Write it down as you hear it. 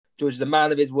George is a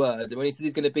man of his word, and when he said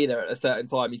he's going to be there at a certain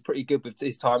time, he's pretty good with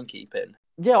his timekeeping.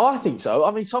 Yeah, I think so.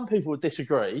 I mean, some people would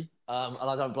disagree, and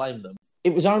I don't blame them.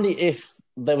 It was only if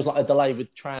there was like a delay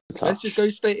with transit. Let's just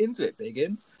go straight into it,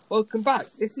 Biggin. Welcome back.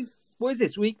 What is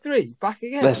this, week 3? Back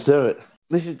again. Let's do it.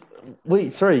 This is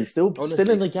week 3, still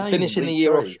in the game. Finishing the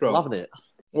year off strong. Loving it.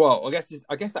 Well, I guess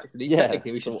actually,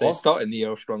 technically, we should say starting the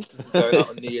year off strong. This is going out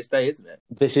on New Year's Day, isn't it?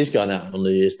 This is going out on New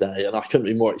Year's Day, and I couldn't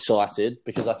be more excited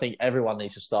because I think everyone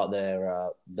needs to start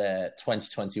their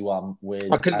 2021 with.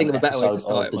 I couldn't think of a better way to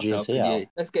start it the myself G&T hour.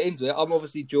 Let's get into it. I'm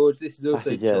obviously George. This is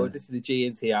also George. This is the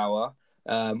G&T hour,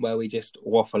 where we just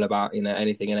waffle about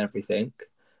anything and everything.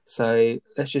 So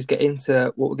let's just get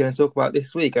into what we're going to talk about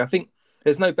this week. And I think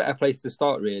there's no better place to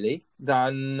start, really,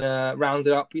 than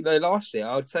rounding up, last year.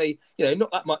 I would say,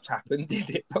 not that much happened, did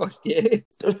it, last year?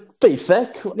 Be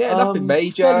fair. Yeah, nothing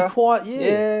major. Fairly quiet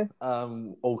year. Yeah.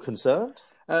 All concerned.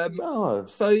 No.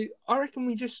 So I reckon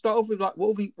we just start off with, what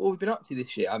have we been up to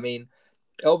this year? I mean,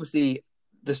 obviously,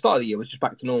 the start of the year was just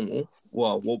back to normal.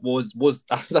 Well, what was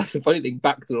that's the funny thing,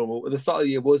 back to normal. The start of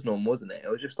the year was normal, wasn't it? It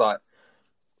was just like,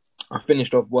 I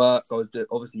finished off work. I was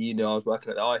obviously, I was working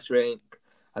at the ice rink.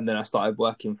 And then I started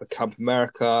working for Camp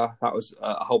America. That was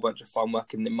a whole bunch of fun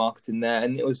working in marketing there.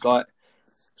 And it was like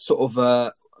sort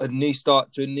of a new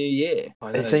start to a new year.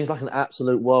 It seems like an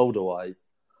absolute world away.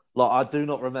 Like, I do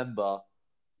not remember,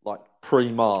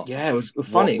 pre-March. Yeah, it was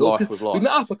funny. Life was like. We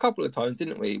met up a couple of times,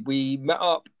 didn't we? We met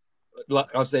up,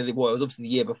 like I was saying, it was obviously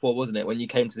the year before, wasn't it? When you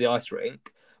came to the ice rink,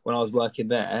 when I was working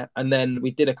there. And then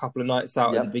we did a couple of nights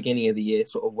out at the beginning of the year,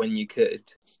 sort of when you could.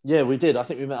 Yeah, we did. I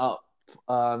think we met up.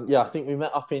 I think we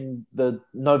met up in the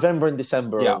November and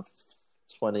December of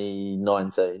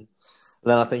 2019. And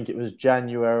then I think it was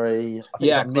January. I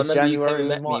think because I remember you came and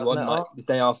met me one night, the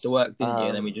day after work, didn't you?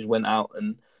 And then we just went out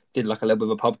and did like a little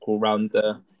bit of a pub crawl around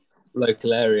the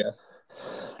local area.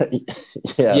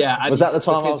 Yeah. Was that the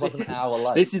time I was like an hour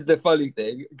late? This is the funny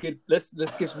thing. Let's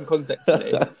give some context to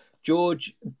this.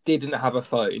 George didn't have a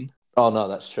phone. Oh no,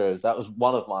 that's true. That was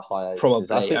one of my hiatus. Probably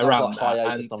I think around that.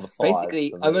 Hiatus number 5.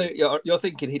 Basically, I know you're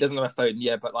thinking he doesn't have a phone.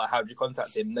 Yeah, but how do you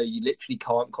contact him? No, you literally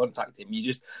can't contact him. You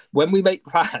just, when we make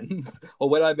plans, or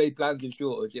when I made plans with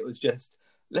George, it was just,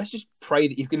 let's just pray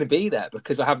that he's going to be there,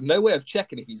 because I have no way of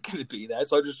checking if he's going to be there.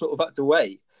 So I just sort of had to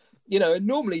wait. And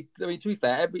normally, I mean, to be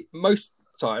fair, most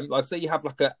time, like say you have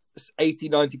like a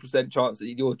 80-90% chance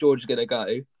that George is going to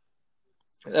go.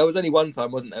 There was only one time,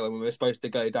 wasn't there, when we were supposed to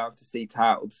go down to see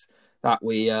Taubes that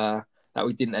we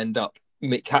didn't end up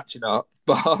catching up.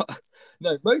 But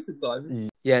no, most of the time,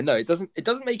 it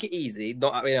doesn't make it easy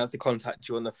not being able to contact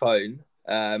you on the phone,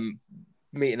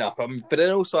 meeting up. But then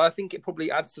also, I think it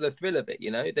probably adds to the thrill of it.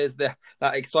 There's that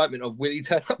excitement of will he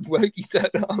turn up, won't he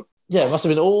turn up? Yeah, it must have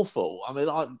been awful. I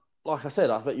mean, like I said,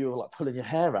 I bet you were pulling your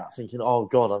hair out, thinking, "Oh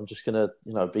God, I'm just gonna,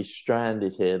 be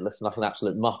stranded here, looking like an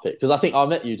absolute muppet." Because I think I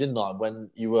met you, didn't I,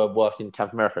 when you were working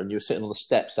Camp America and you were sitting on the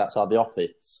steps outside the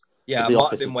office. Yeah, the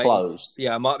office had closed.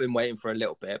 Yeah, I might have been waiting for a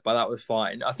little bit, but that was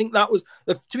fine. I think that was,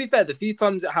 to be fair, the few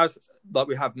times it has,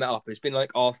 we have met up, it's been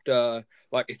after,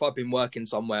 if I've been working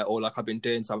somewhere or I've been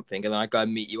doing something and then I go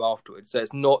and meet you afterwards. So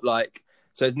it's not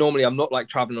so normally I'm not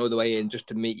traveling all the way in just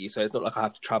to meet you. So it's not like I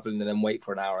have to travel and then wait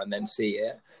for an hour and then see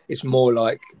it. It's more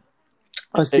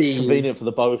it's convenient for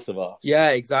the both of us. Yeah,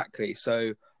 exactly.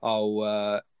 So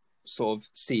I'll sort of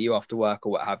see you after work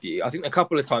or what have you. I think a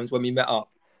couple of times when we met up,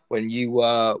 when you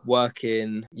were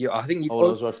working,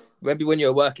 maybe when you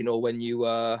were working or when you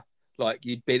were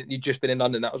you'd just been in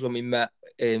London. That was when we met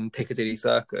in Piccadilly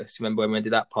Circus. Remember when we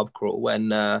did that pub crawl? When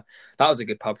that was a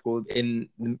good pub crawl.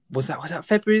 Was that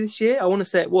February this year? I want to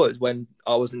say it was, when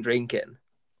I wasn't drinking.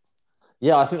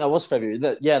 Yeah, I think that was February.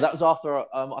 That was after.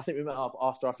 I think we met up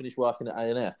after I finished working at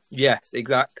A&F. Yes,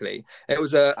 exactly. It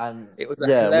was a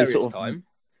hilarious time.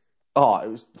 Oh, it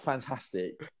was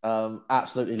fantastic.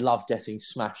 Absolutely loved getting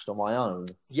smashed on my own.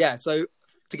 Yeah, so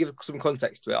to give some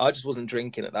context to it, I just wasn't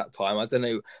drinking at that time. I don't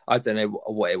know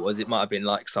what it was. It might have been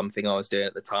something I was doing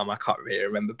at the time. I can't really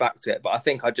remember back to it. But I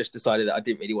think I just decided that I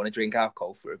didn't really want to drink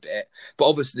alcohol for a bit. But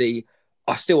obviously,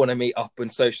 I still want to meet up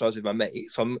and socialise with my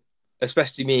mates. So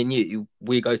especially me and you,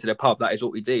 we go to the pub. That is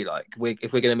what we do.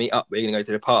 If we're going to meet up, we're going to go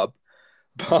to the pub.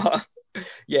 But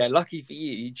yeah, lucky for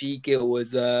you, G Gill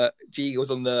was on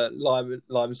the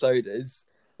lime sodas.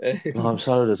 Lime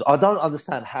sodas. I don't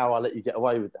understand how I let you get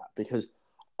away with that, because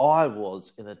I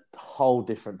was in a whole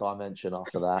different dimension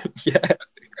after that. Yeah,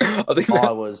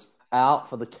 I was out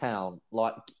for the count.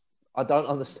 I don't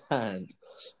understand.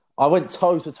 I went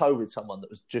toe to toe with someone that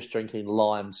was just drinking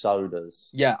lime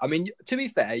sodas. Yeah, I mean, to be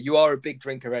fair, you are a big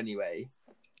drinker anyway.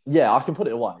 Yeah, I can put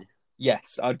it away.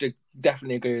 Yes, I do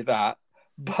definitely agree with that.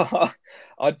 But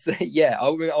I'd say, yeah,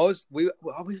 we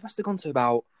must have gone to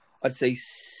about, I'd say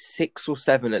 6 or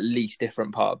 7 at least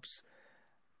different pubs.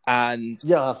 And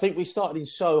Yeah, I think we started in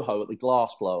Soho at the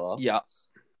Glassblower, yeah,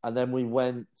 and then we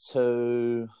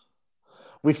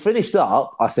finished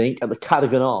up, I think, at the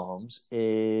Cadogan Arms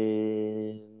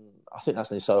I think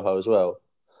that's near Soho as well.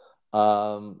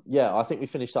 Yeah, I think we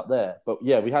finished up there. But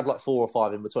yeah, we had like 4 or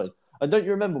 5 in between. And don't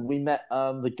you remember we met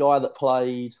the guy that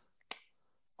played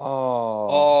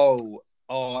oh,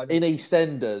 in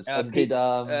EastEnders and Pete,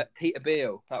 did Peter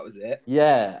Beale, that was it.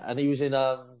 yeah, and he was in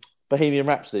Bohemian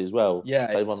Rhapsody as well. Yeah.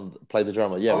 Played the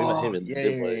drummer. Yeah, we met him in, yeah,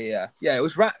 didn't we? Yeah, it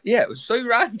was it was so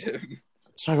random.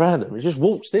 So random. He just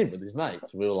waltzed in with his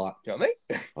mates. And we were like, Do you know what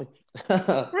I mean?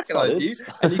 like, Recognise you,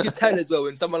 and you could tell as well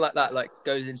when someone like that like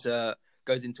goes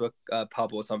into a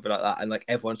pub or something like that, and like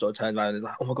everyone sort of turns around and is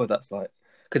like, "Oh my god, that's like."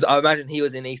 Because I imagine he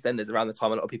was in EastEnders around the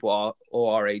time a lot of people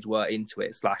our age were into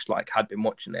it / like had been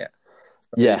watching it. So,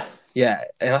 yeah. Yeah,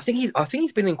 and I think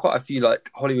he's been in quite a few like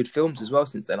Hollywood films as well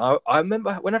since then. I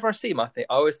remember whenever I see him, I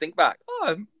always think back. Oh,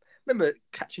 I remember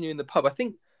catching you in the pub. I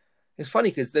think. It's funny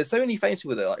because there's so many famous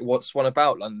people that like what's one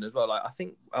about London as well. Like I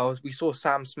think we saw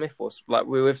Sam Smith, or like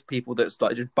we were with people that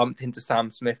like just bumped into Sam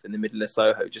Smith in the middle of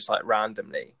Soho just like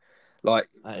randomly. Like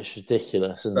that is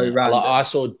ridiculous, isn't so it? random. Like, I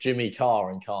saw Jimmy Carr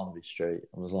in Carnaby Street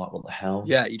and was like, what the hell?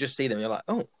 Yeah, you just see them, you're like,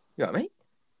 oh, you know what I mean?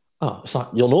 Oh, it's like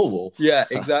you're normal. Yeah,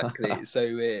 exactly. It's so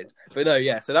weird. But no,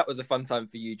 yeah, so that was a fun time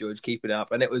for you, George, keeping it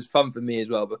up. And it was fun for me as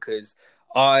well because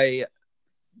I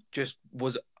just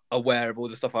was aware of all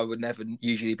the stuff I would never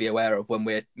usually be aware of when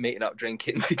we're meeting up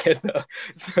drinking together.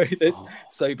 So there's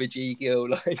Sober G Gill,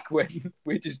 like when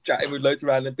we're just chatting with loads of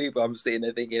random people, I'm sitting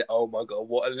there thinking, oh my god,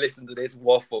 what a listen to this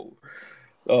waffle.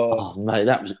 Oh mate,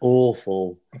 that was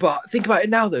awful. But think about it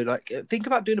now though, like think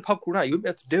about doing a pub crawl now. You wouldn't be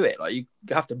able to do it. Like you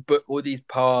have to book all these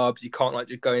pubs. You can't like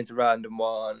just go into random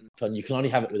one. And you can only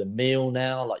have it with a meal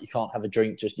now. Like you can't have a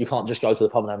drink. You can't just go to the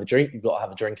pub and have a drink. You've got to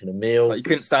have a drink and a meal. Like you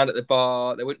couldn't stand at the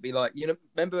bar. There wouldn't be like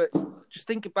remember. Just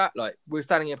think about like we were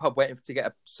standing in a pub waiting to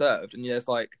get served, and there's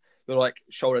like you're like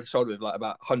shoulder to shoulder with like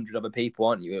about 100 other people,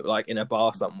 aren't you? Like in a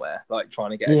bar somewhere, like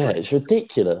trying to get. Yeah, it's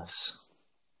ridiculous.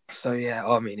 So yeah,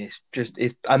 I mean, it's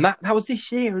and that was this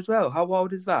year as well. How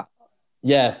wild is that?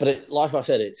 Yeah, but like I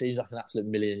said, it seems like an absolute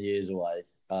million years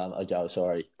ago.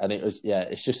 Sorry, and it was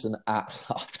it's just an app.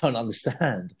 I don't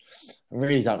understand. I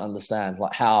really don't understand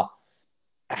like how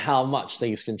much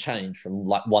things can change from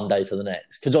like one day to the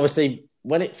next. Because obviously,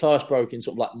 when it first broke in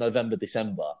sort of like November,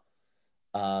 December,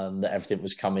 that everything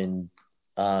was coming,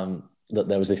 that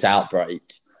there was this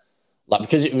outbreak, like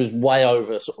because it was way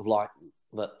over sort of like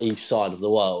the east side of the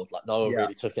world, like no one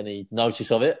really took any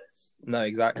notice of it. No,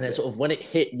 exactly. And then sort of when it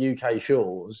hit UK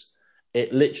shores,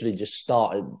 it literally just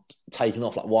started taking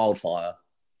off like wildfire.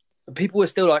 People were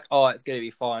still like, oh, it's going to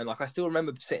be fine. Like, I still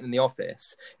remember sitting in the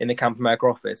office, in the Camp America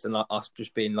office, and like, us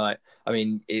just being like, I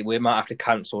mean, we might have to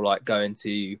cancel, like, going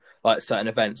to, like, certain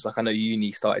events. Like, I know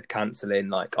uni started cancelling,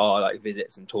 like,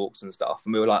 visits and talks and stuff.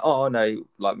 And we were like, oh, no,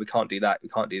 like, we can't do that. We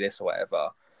can't do this or whatever.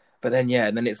 But then,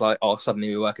 and then it's like, oh,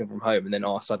 suddenly we're working from home. And then,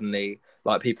 suddenly,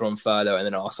 like, people are on furlough. And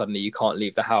then, suddenly you can't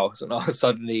leave the house. And,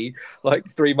 suddenly, like,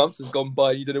 3 months has gone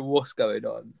by and you don't know what's going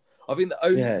on. I think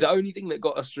the only thing that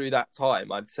got us through that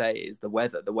time, I'd say, is the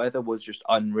weather. The weather was just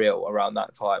unreal around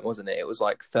that time, wasn't it? It was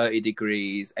like 30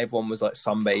 degrees. Everyone was like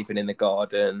sunbathing in the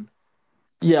garden.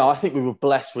 Yeah, I think we were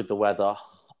blessed with the weather.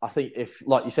 I think if,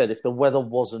 like you said, if the weather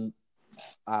wasn't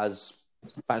as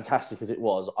fantastic as it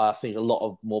was, I think a lot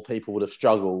of more people would have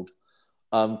struggled.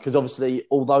 Because obviously,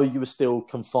 although you were still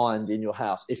confined in your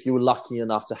house, if you were lucky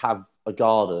enough to have a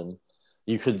garden,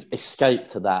 you could escape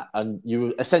to that. And you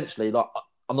were essentially like...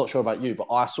 I'm not sure about you, but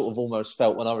I sort of almost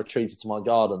felt when I retreated to my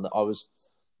garden that I was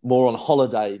more on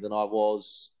holiday than I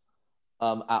was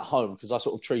at home, because I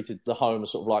sort of treated the home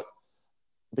as sort of like,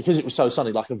 because it was so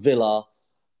sunny, like a villa,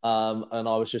 and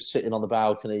I was just sitting on the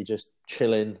balcony, just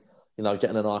chilling,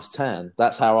 getting a nice tan.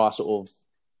 That's how I sort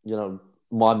of,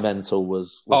 my mental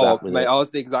was at with mate, it. I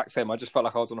was the exact same. I just felt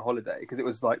like I was on holiday because it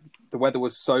was like the weather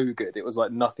was so good. It was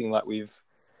like nothing like we've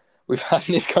had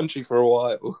in this country for a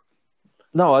while.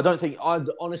 No, I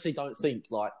honestly don't think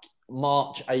like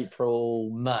March, April,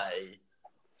 May,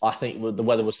 I think the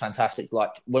weather was fantastic.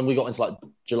 Like when we got into like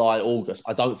July, August,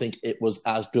 I don't think it was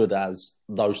as good as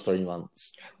those 3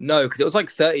 months. No, because it was like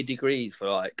 30 degrees for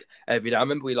like every day. I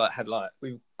remember we got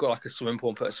like a swimming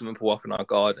pool and put a swimming pool up in our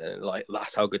garden. And, like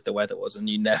that's how good the weather was. And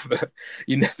you never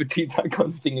do that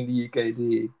kind of thing in the UK, do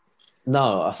you?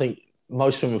 No, I think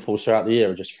most swimming pools throughout the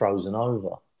year are just frozen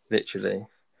over. Literally.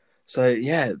 So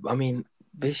yeah, I mean,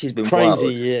 this has been crazy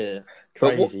wild. year.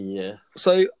 Year.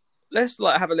 So let's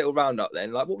like have a little roundup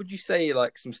then. Like, what would you say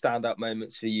like some standout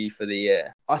moments for you for the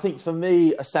year? I think for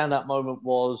me, a standout moment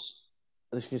was,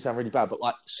 this can sound really bad, but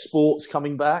like sports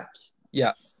coming back.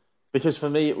 Yeah. Because for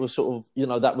me, it was sort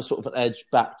of, that was sort of an edge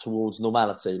back towards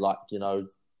normality. Like,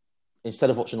 instead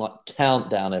of watching like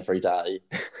Countdown every day,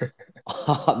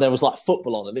 there was like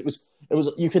football on, and it was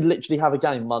you could literally have a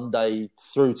game Monday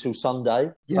through till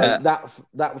Sunday. Yeah. So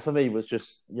that for me was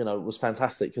just was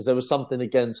fantastic, because there was something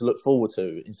again to look forward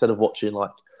to instead of watching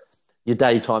like your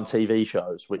daytime TV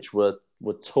shows, which were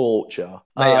torture.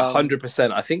 Mate,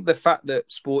 100%. I think the fact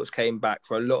that sports came back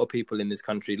for a lot of people in this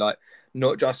country, like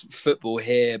not just football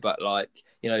here, but like,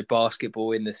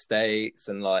 basketball in the States,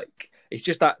 and like, it's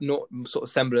just that not sort of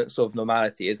semblance of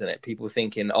normality, isn't it? People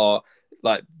thinking, oh,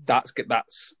 like that's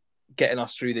getting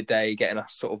us through the day, getting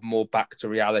us sort of more back to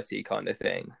reality kind of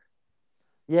thing.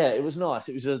 Yeah, it was nice.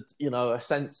 It was a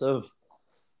sense of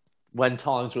when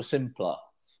times were simpler.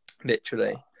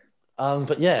 Literally.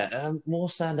 But yeah, more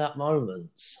standout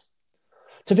moments.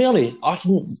 To be honest, I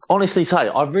can honestly say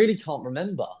I really can't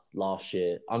remember last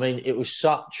year. I mean,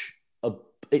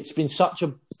 it's been such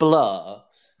a blur,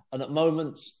 and at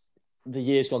moments the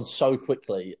year's gone so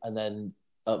quickly, and then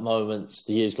at moments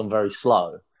the year's gone very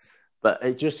slow. But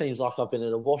it just seems like I've been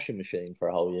in a washing machine for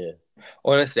a whole year.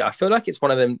 Honestly, I feel like it's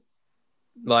one of them.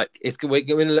 Like, we're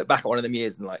going to look back at one of them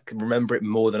years and like remember it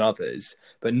more than others,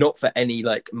 but not for any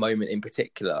like moment in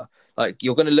particular. Like,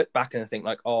 you're going to look back and think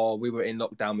like, oh, we were in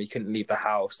lockdown, we couldn't leave the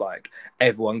house. Like,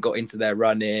 everyone got into their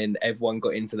running, everyone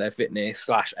got into their fitness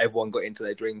 / everyone got into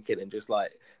their drinking and just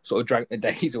like sort of drank the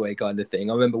days away kind of thing.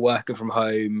 I remember working from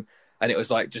home, and it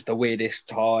was like just the weirdest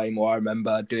time, or I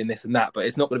remember doing this and that. But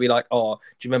it's not going to be like, oh,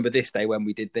 do you remember this day when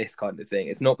we did this kind of thing?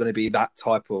 It's not going to be that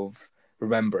type of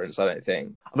remembrance, I don't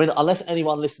think. I mean, unless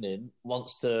anyone listening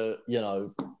wants to,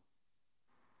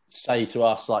 say to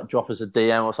us, like drop us a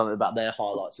DM or something about their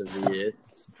highlights of the year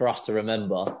for us to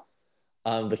remember,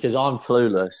 because I'm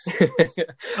clueless.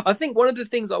 I think one of the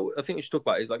things I think we should talk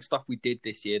about is like stuff we did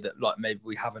this year that like maybe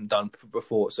we haven't done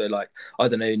before. So like, I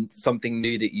don't know, something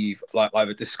new that you've like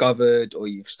either discovered or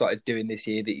you've started doing this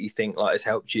year that you think like has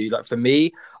helped you. Like for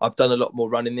me, I've done a lot more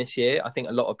running this year. I think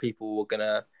a lot of people were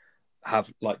gonna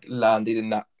have like landed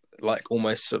in that like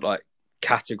almost sort of like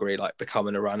category, like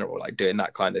becoming a runner or like doing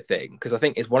that kind of thing, because I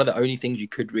think it's one of the only things you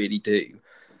could really do.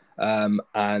 And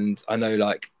I know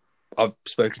like I've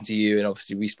spoken to you, and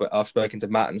obviously I've spoken to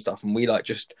Matt and stuff, and we like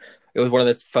just, it was one of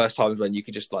the first times when you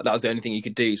could just like, that was the only thing you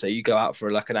could do. So you go out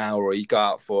for like an hour, or you go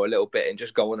out for a little bit and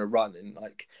just go on a run and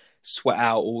like sweat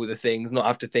out all the things, not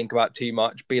have to think about too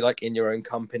much, be like in your own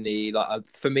company. Like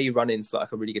for me, running's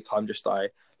like a really good time. Just I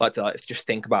like to like just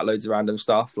think about loads of random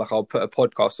stuff. Like I'll put a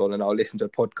podcast on and I'll listen to a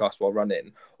podcast while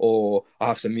running, or I'll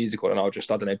have some music on and I'll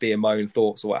just, I don't know, be in my own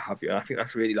thoughts or what have you. And I think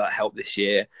that's really like helped this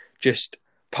year. Just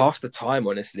pass the time,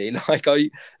 honestly. Like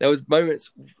there was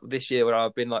moments this year where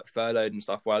I've been like furloughed and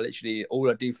stuff where I literally,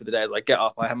 all I do for the day is I get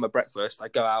up, I have my breakfast, I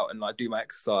go out and like do my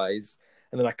exercise,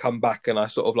 and then I come back and I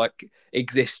sort of like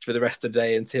exist for the rest of the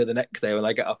day until the next day when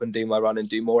I get up and do my run and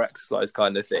do more exercise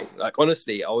kind of thing. Like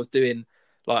honestly, I was doing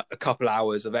like a couple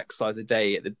hours of exercise a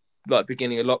day at the like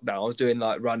beginning of lockdown. I was doing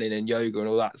like running and yoga and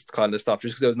all that kind of stuff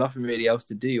just because there was nothing really else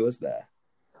to do, was there?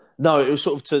 No, it was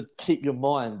sort of to keep your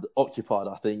mind occupied,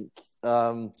 I think.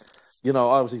 I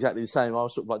was exactly the same. I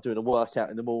was sort of like doing a workout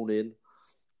in the morning,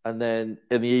 and then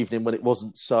in the evening when it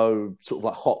wasn't so sort of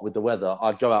like hot with the weather,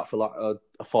 I'd go out for like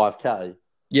a 5K.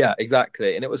 Yeah,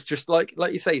 exactly. And it was just like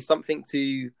you say, something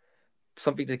to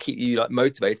keep you like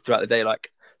motivated throughout the day,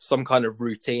 like some kind of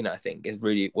routine. I think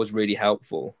was really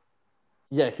helpful.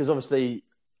 Yeah, because obviously,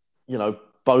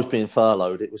 both being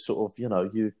furloughed, it was sort of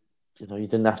you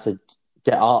didn't have to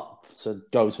get up to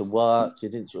go to work. You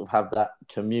didn't sort of have that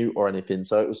commute or anything,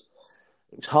 so it was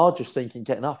hard just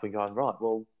getting up and going, right,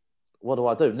 well, what do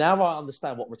I do? Now I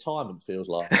understand what retirement feels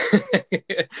like.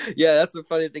 Yeah, that's the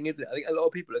funny thing, isn't it? I think a lot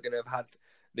of people are going to have had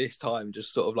this time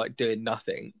just sort of like doing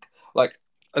nothing. Like,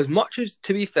 as much as,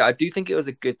 to be fair, I do think it was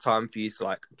a good time for you to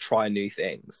like try new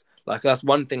things. Like, that's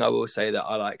one thing I will say that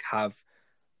I like have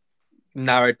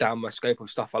narrowed down my scope of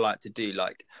stuff I like to do.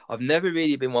 Like, I've never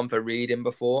really been one for reading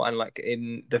before, and like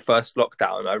in the first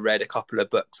lockdown I read a couple of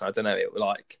books. I don't know, it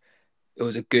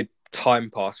was a good time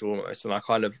pass almost, and I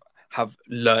kind of have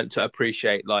learned to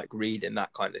appreciate like reading,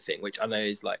 that kind of thing, which I know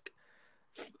is like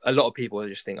a lot of people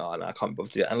just think, oh no, I can't bother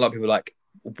to do that, and a lot of people like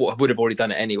would have already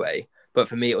done it anyway. But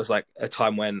for me, it was like a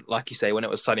time when, like you say, when it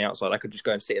was sunny outside, I could just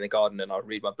go and sit in the garden and I'd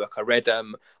read my book. I read I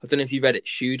don't know if you read it,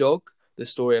 Shoe Dog, the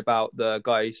story about the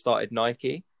guy who started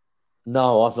Nike.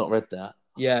 No, I've not read that.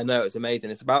 Yeah, no, it's amazing.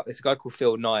 It's a guy called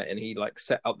Phil Knight, and he like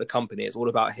set up the company. It's all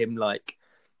about him like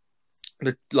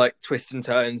the like twists and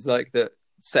turns like that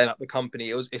setting up the company.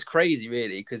 It's crazy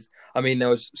really, because I mean there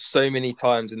was so many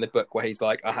times in the book where he's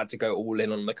like, I had to go all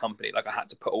in on the company, like I had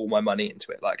to put all my money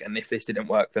into it, like, and if this didn't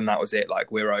work then that was it,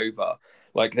 like we're over.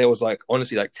 Like there was like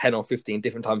honestly like 10 or 15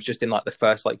 different times just in like the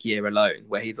first like year alone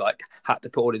where he's like had to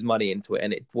put all his money into it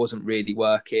and it wasn't really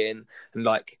working, and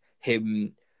like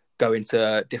him going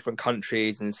to different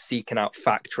countries and seeking out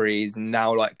factories, and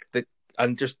now like the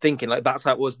and just thinking like that's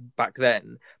how it was back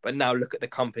then, but now look at the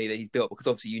company that he's built, because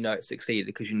obviously it succeeded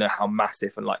because you know how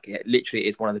massive and like it literally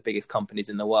is one of the biggest companies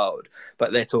in the world.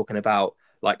 But they're talking about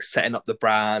like setting up the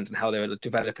brand and how they were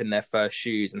developing their first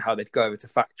shoes and how they'd go over to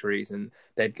factories, and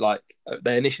they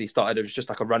initially started as just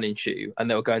like a running shoe, and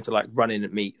they were going to like running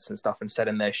at meets and stuff and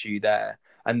selling their shoe there,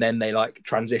 and then they like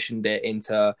transitioned it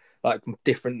into like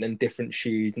different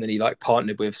shoes, and then he like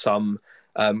partnered with some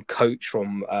coach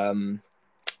from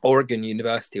Oregon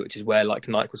University, which is where like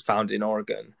Nike was founded in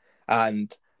Oregon,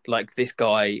 and like this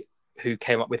guy who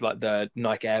came up with like the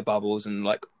Nike Air bubbles and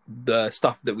like the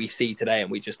stuff that we see today, and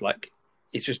we just like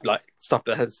it's just like stuff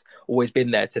that has always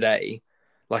been there today.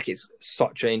 Like it's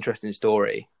such an interesting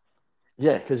story.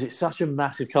 Yeah, because it's such a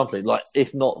massive company, like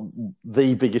if not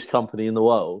the biggest company in the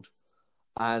world,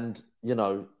 and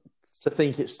to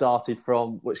think it started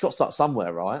from, well, it's got to start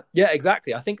somewhere, right? Yeah,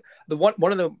 exactly. I think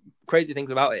one of the crazy things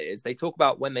about it is they talk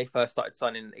about when they first started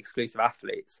signing exclusive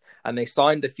athletes, and they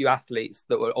signed a few athletes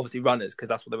that were obviously runners because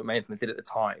that's what the main thing they did at the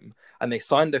time, and they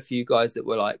signed a few guys that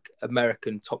were like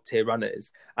American top tier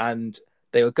runners, and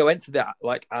they would go into the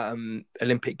like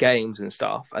Olympic Games and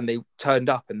stuff, and they turned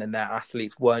up, and then their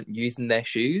athletes weren't using their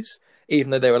shoes,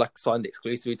 even though they were like signed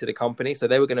exclusively to the company, so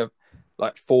they were going to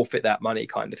like forfeit that money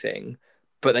kind of thing.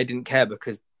 But they didn't care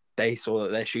because they saw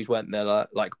that their shoes weren't their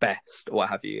like best or what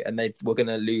have you, and they were going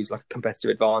to lose like a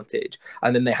competitive advantage.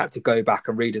 And then they had to go back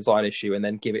and redesign a shoe and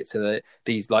then give it to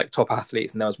these like top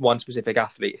athletes. And there was one specific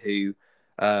athlete who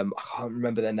I can't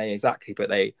remember their name exactly, but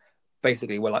they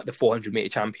basically were like the 400-meter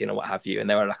champion or what have you, and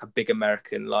they were like a big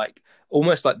American, like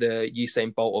almost like the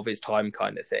Usain Bolt of his time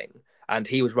kind of thing. And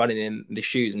he was running in the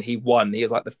shoes, and he won. He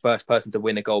was like the first person to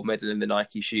win a gold medal in the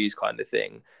Nike shoes kind of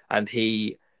thing, and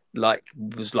he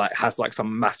has like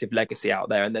some massive legacy out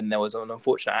there. And then there was an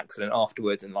unfortunate accident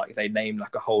afterwards, and like they named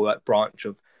like a whole like branch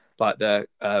of like the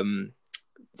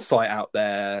site out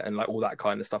there and like all that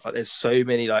kind of stuff. Like there's so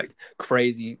many like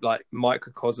crazy like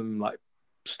microcosm like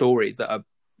stories that are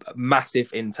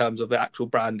massive in terms of the actual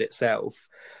brand itself.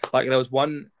 Like there was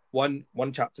one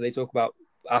chapter they talk about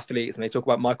athletes, and they talk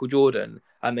about Michael Jordan,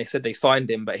 and they said they signed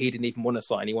him, but he didn't even want to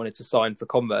sign. He wanted to sign for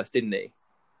Converse, didn't he?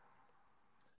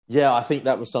 Yeah, I think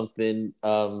that was something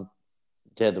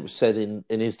that was said in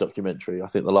his documentary, I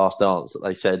think The Last Dance, that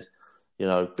they said,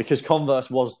 because Converse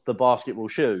was the basketball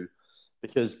shoe,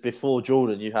 because before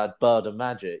Jordan you had Bird and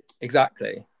Magic.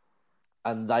 Exactly.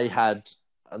 And they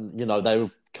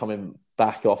were coming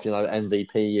back off,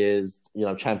 MVP years,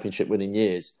 championship winning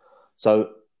years.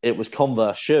 So it was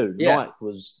Converse shoe. Yeah. Nike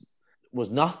was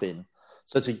nothing.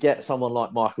 So to get someone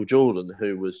like Michael Jordan,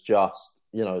 who was just,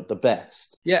 the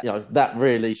best, that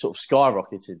really sort of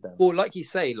skyrocketed them. Well, like you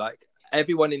say, like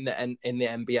everyone in the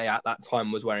NBA at that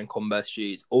time was wearing Converse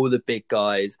shoes. All the big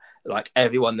guys, like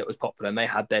everyone that was popular, and they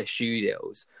had their shoe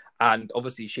deals. And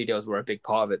obviously shoe deals were a big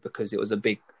part of it because it was a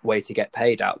big way to get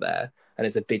paid out there. And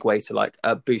it's a big way to like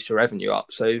boost your revenue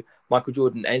up. So Michael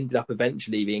Jordan ended up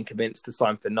eventually being convinced to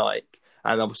sign for Nike.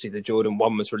 And obviously the Jordan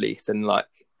 1 was released, and like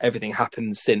everything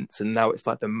happened since. And now it's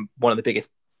like one of the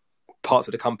biggest parts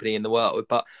of the company in the world.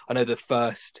 But I know the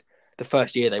first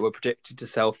year they were predicted to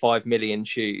sell 5 million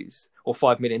shoes, or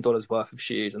 $5 million worth of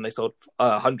shoes, and they sold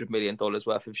 $100 million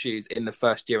worth of shoes in the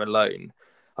first year alone.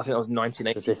 I think that was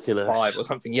 1985 or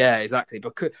something. Yeah, exactly.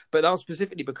 But that was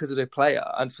specifically because of the player,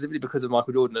 and specifically because of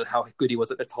Michael Jordan and how good he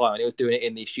was at the time. And he was doing it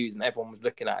in these shoes, and everyone was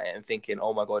looking at it and thinking,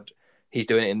 "Oh my god, he's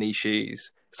doing it in these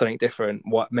shoes. Something different.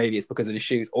 What? Maybe it's because of the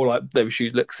shoes, or like those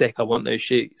shoes look sick. I want those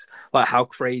shoes." Like how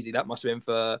crazy that must have been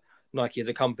for Nike as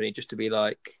a company, just to be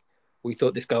like, we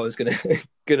thought this guy was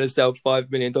gonna sell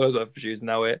 $5 million worth of shoes, and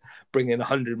now we're bringing in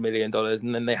 $100 million,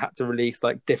 and then they had to release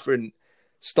like different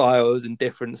styles and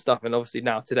different stuff. And obviously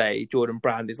now today, Jordan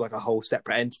Brand is like a whole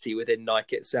separate entity within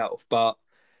Nike itself. But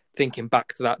thinking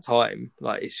back to that time,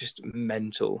 like it's just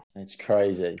mental. It's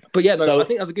crazy. But yeah, no, so, I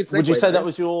think that's a good segue. Would you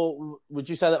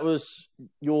say that was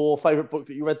your favourite book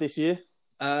that you read this year?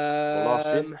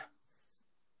 Last year?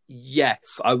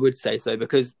 Yes, I would say so,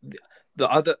 because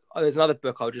there's another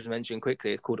book I'll just mention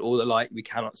quickly. It's called All the Light We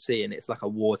Cannot See, and it's like a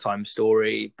wartime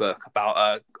story book about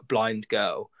a blind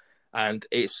girl. And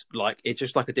it's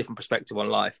just like a different perspective on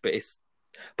life, but it's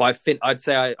But I'd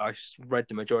say I read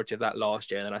the majority of that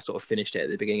last year, and then I sort of finished it at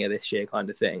the beginning of this year, kind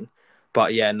of thing.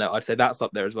 But yeah, no, I'd say that's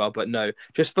up there as well. But no,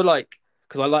 just for like,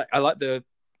 because I like the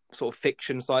sort of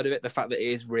fiction side of it, the fact that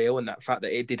it is real and that fact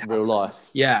that it did happen. Real life.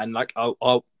 Yeah, and like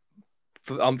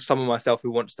I'm someone myself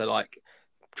who wants to like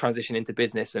transition into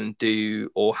business and do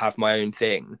or have my own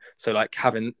thing. So like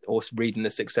having or reading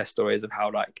the success stories of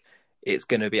how like it's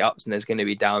going to be ups and there's going to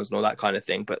be downs and all that kind of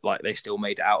thing, but like they still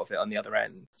made it out of it on the other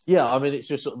end. Yeah, I mean, it's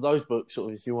just sort of those books,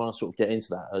 sort of, if you want to sort of get into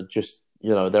that, are just,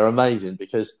 they're amazing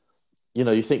because,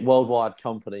 you think worldwide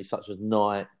companies such as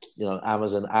Nike,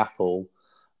 Amazon, Apple,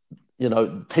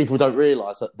 people don't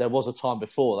realise that there was a time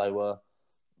before they were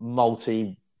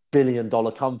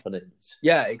multi-billion-dollar companies.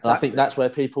 Yeah, exactly. And I think that's where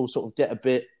people sort of get a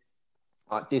bit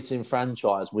like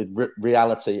disenfranchised with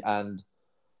reality and,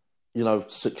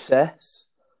 success.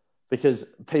 Because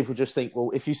people just think,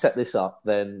 well, if you set this up,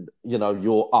 then,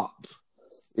 you're up.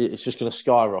 It's just going to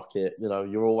skyrocket.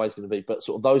 You're always going to be. But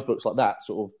sort of those books like that,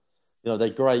 sort of, they're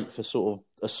great for sort of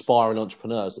aspiring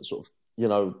entrepreneurs that sort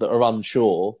of, that are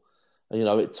unsure. And,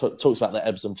 it talks about the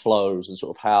ebbs and flows and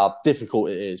sort of how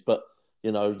difficult it is. But,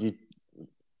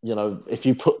 if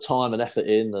you put time and effort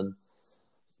in and,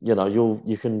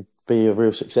 you can be a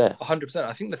real success. 100%.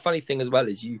 I think the funny thing as well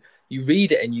is you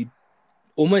read it and you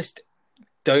almost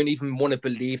don't even want to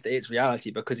believe that it's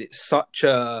reality because it's such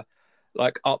a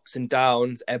like ups and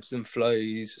downs, ebbs and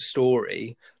flows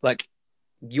story. Like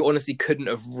you honestly couldn't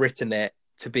have written it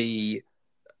to be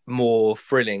more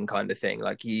thrilling kind of thing.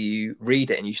 Like you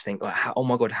read it and you just think like, oh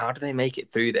my God, how do they make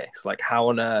it through this? Like how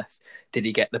on earth did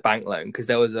he get the bank loan? Because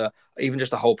there was even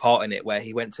just a whole part in it where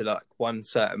he went to like one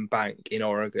certain bank in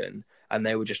Oregon and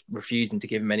they were just refusing to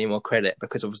give him any more credit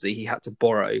because obviously he had to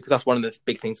borrow. Because that's one of the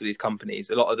big things with these companies.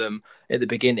 A lot of them at the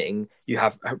beginning, you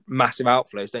have massive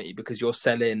outflows, don't you? Because you're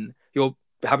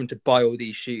having to buy all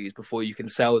these shoes before you can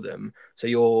sell them. So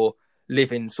you're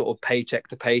living sort of paycheck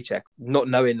to paycheck, not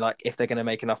knowing like if they're going to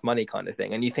make enough money kind of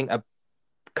thing. And you think a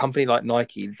company like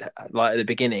Nike, like at the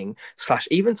beginning,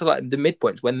 / even to like the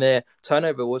midpoints when their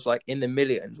turnover was like in the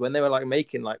millions, when they were like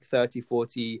making like 30,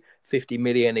 40, 50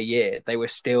 million a year, they were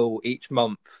still each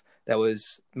month, there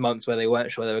was months where they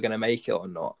weren't sure they were going to make it or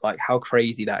not. Like how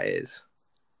crazy that is.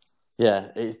 Yeah,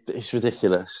 it's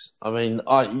ridiculous. I mean,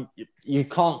 you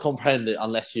can't comprehend it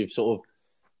unless you've sort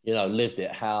of, lived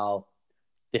it, how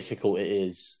difficult it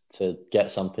is to get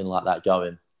something like that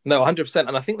going. No, 100%.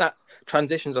 And I think that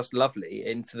transitions us lovely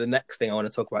into the next thing I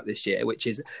want to talk about this year, which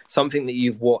is something that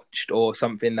you've watched or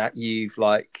something that you've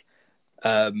like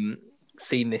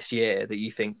seen this year that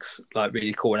you think's like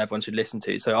really cool and everyone should listen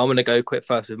to. So I'm going to go quick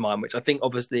first with mine, which I think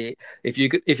obviously if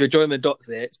you're joining the dots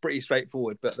here, it's pretty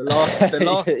straightforward. But the last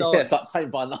dance, it's like paint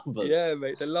by numbers. Yeah,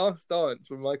 mate. The Last Dance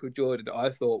from Michael Jordan,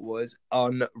 I thought was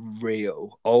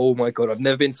unreal. Oh my God, I've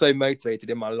never been so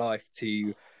motivated in my life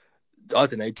to, I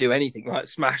don't know, do anything like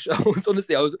smash. I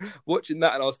was watching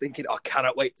that and I was thinking, I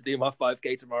cannot wait to do my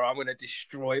 5K tomorrow. I'm going to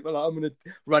destroy it. I'm going to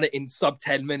run it in sub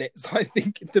 10 minutes. I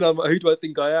think, who do I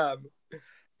think I am?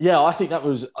 Yeah, I think that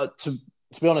was, to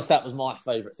be honest, that was my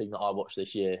favourite thing that I watched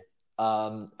this year.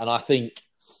 And I think,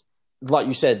 like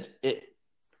you said,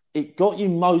 it got you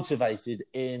motivated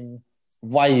in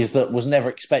ways that was never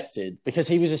expected because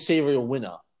he was a serial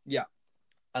winner. Yeah.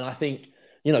 And I think,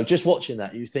 just watching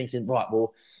that, you're thinking, right,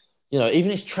 well,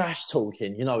 even his trash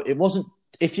talking, it wasn't,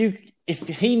 if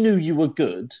he knew you were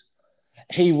good,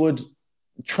 he would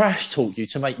trash talk you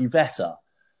to make you better.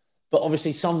 But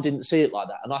obviously some didn't see it like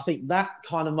that. And I think that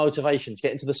kind of motivation to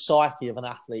get into the psyche of an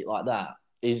athlete like that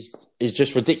is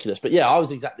just ridiculous. But yeah, I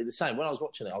was exactly the same. When I was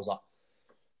watching it, I was like,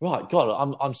 right,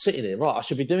 God, I'm sitting here, right, I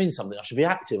should be doing something. I should be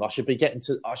active. I should be getting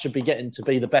to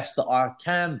be the best that I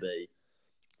can be.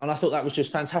 And I thought that was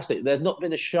just fantastic. There's not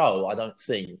been a show, I don't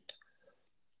think,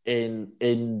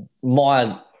 in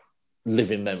my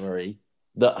living memory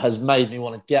that has made me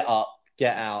want to get up,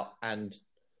 get out, and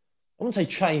I wouldn't say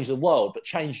change the world, but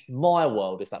change my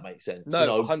world, if that makes sense.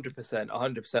 No,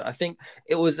 100%. I think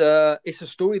it's a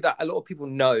story that a lot of people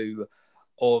know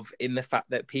of, in the fact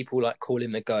that people like call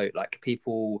him the GOAT, like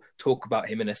people talk about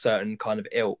him in a certain kind of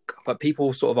ilk, but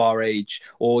people sort of our age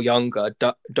or younger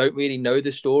don't really know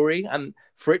the story. And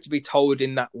for it to be told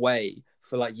in that way,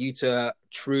 for like you to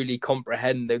truly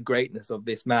comprehend the greatness of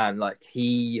this man, like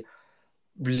he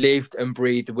lived and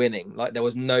breathed winning. Like there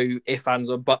was no ifs, ands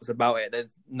or buts about it.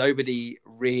 There's nobody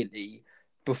really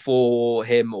before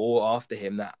him or after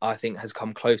him that I think has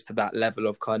come close to that level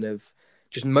of kind of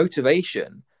just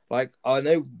motivation. Like I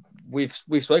know we've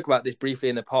spoke about this briefly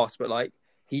in the past, but like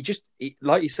he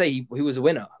like you say, he was a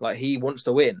winner. Like he wants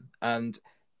to win, and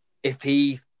if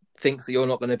he thinks that you're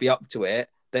not going to be up to it,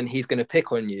 then he's going to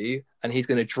pick on you and he's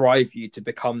going to drive you to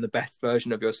become the best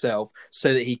version of yourself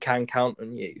so that he can count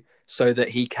on you, so that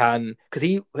he can,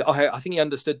 because I think he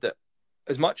understood that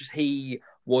as much as he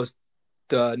was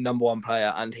the number one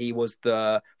player and he was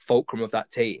the fulcrum of that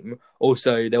team,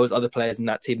 also there was other players in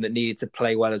that team that needed to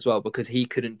play well as well, because he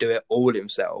couldn't do it all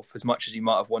himself as much as he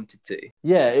might have wanted to.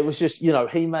 Yeah, it was just, you know,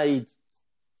 he made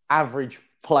average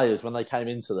players when they came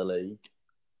into the league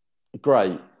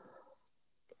great.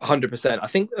 100%. I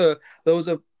think there was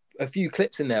a few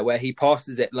clips in there where he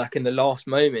passes it like in the last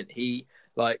moment. He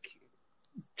like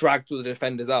dragged all the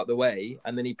defenders out of the way,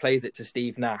 and then he plays it to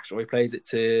Steve Nash, or he plays it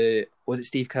to, was it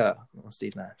Steve Kerr or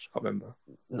Steve Nash? I can't remember.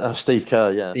 No, Steve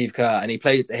Kerr, yeah. Steve Kerr, and he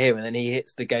plays it to him, and then he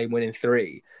hits the game-winning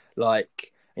three.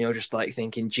 Like, and you're just like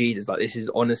thinking, Jesus, like this is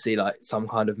honestly like some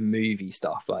kind of movie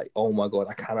stuff. Like, oh my God,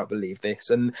 I cannot believe this.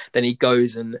 And then he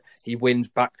goes and he wins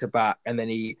back to back, and then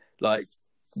he like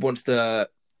wants to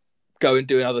go and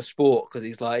do another sport because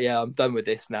he's like, yeah, I'm done with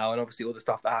this now. And obviously all the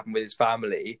stuff that happened with his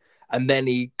family. And then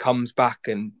he comes back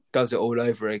and does it all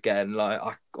over again. Like,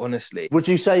 honestly, would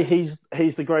you say he's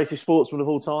the greatest sportsman of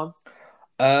all time?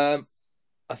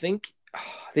 I think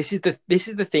this is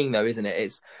the thing, though, isn't it?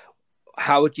 It's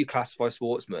how would you classify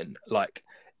sportsman? Like,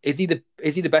 is he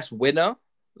the best winner?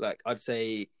 Like, I'd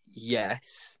say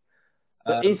yes.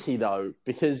 But is he though?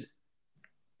 Because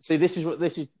see, this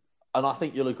is, and I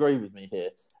think you'll agree with me here.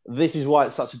 This is why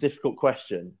it's such a difficult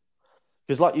question.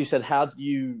 Because, like you said, how do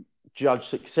you judge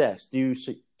success? Do you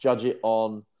judge it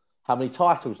on how many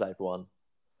titles they've won?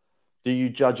 Do you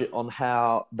judge it on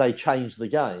how they change the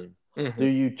game? Mm-hmm. Do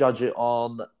you judge it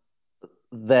on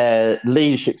their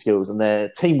leadership skills and their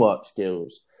teamwork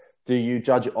skills? Do you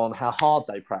judge it on how hard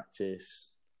they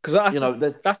practice? Because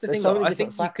that's the thing. So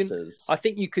I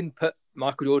think you can put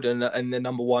Michael Jordan in the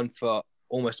number one for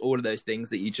almost all of those things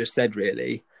that you just said.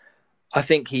 Really, I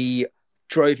think he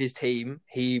drove his team.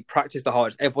 He practiced the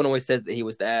hardest. Everyone always said that he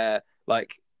was there,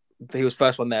 like he was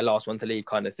first one there, last one to leave,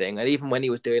 kind of thing. And even when he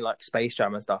was doing like Space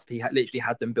Jam and stuff, he literally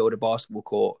had them build a basketball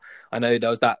court. I know there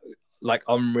was that like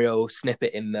unreal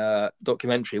snippet in the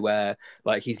documentary where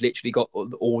like he's literally got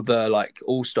all the like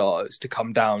all-stars to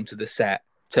come down to the set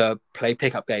to play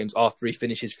pickup games after he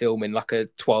finishes filming like a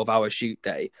 12-hour shoot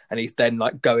day, and he's then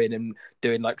like going and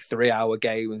doing like 3-hour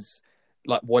games,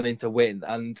 like wanting to win.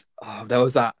 And there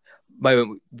was that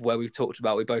moment where we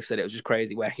both said it was just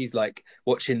crazy, where he's like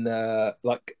watching the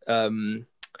like who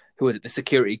was it, the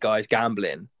security guys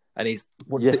gambling, and he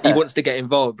wants to get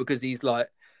involved because he's like,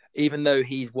 even though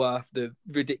he's worth the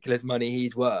ridiculous money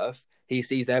he's worth, he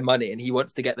sees their money and he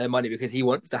wants to get their money because he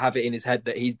wants to have it in his head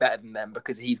that he's better than them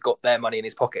because he's got their money in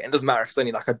his pocket. And it doesn't matter if it's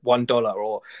only like a $1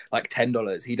 or like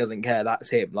 $10, he doesn't care. That's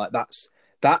him. Like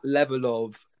that level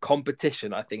of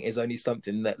competition, I think, is only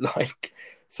something that like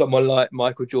someone like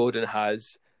Michael Jordan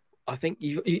has. I think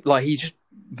he's just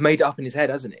made it up in his head,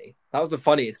 hasn't he? That was the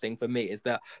funniest thing for me, is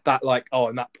that like, oh,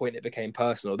 at that point it became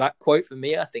personal. That quote for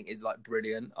me, I think, is like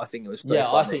brilliant. I think it was so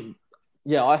funny.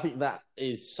 I think that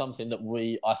is something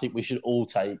that I think we should all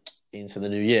take into the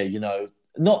new year. You know,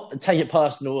 not take it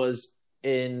personal as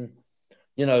in,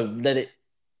 you know, let it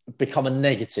become a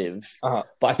negative, but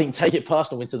I think take it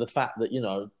personal into the fact that, you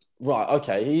know, right,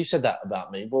 okay, you said that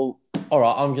about me. Well, all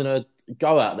right, I'm going to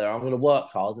go out there, I'm going to work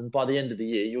hard, and by the end of the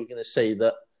year, you're going to see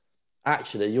that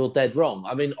actually you're dead wrong.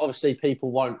 I mean, obviously,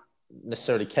 people won't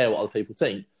necessarily care what other people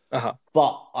think,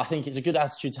 but I think it's a good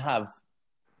attitude to have,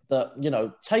 that, you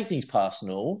know, take things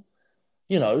personal,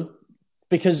 you know,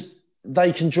 because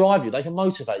they can drive you, they can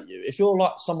motivate you. If you're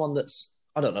like someone that's,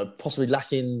 I don't know, possibly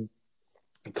lacking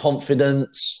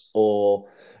confidence, or,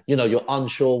 you know, you're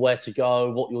unsure where to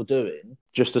go, what you're doing,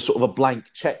 just a sort of a blank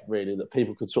check, really, that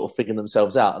people could sort of figure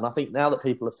themselves out. And I think now that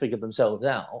people have figured themselves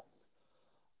out,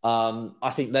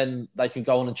 I think then they can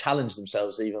go on and challenge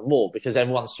themselves even more, because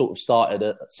everyone's sort of started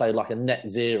at, say, like a net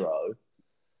zero.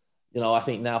 You know, I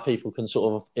think now people can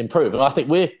sort of improve. And I think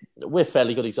we're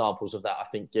fairly good examples of that, I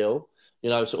think, Gil. You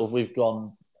know, sort of we've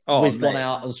gone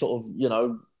out and sort of, you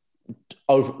know,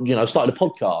 started a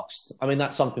podcast. I mean,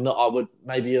 that's something that I would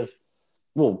maybe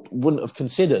wouldn't have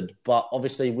considered. But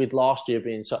obviously with last year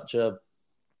being such a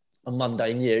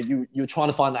mundane year, you were trying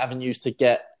to find avenues to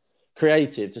get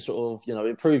creative, to sort of, you know,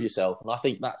 improve yourself. And I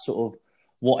think that's sort of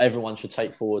what everyone should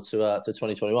take forward to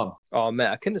 2021. Oh,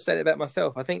 man, I couldn't have said it about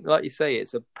myself. I think, like you say,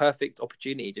 it's a perfect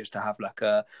opportunity just to have like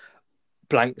a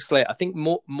blank slate. I think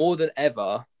more than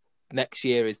ever, next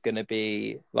year is going to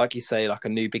be, like you say, like a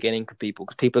new beginning for people,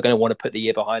 because people are going to want to put the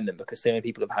year behind them, because so many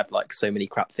people have had like so many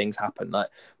crap things happen, like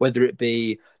whether it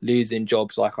be losing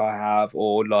jobs like I have,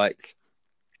 or like,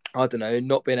 I don't know,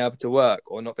 not being able to work,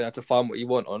 or not being able to find what you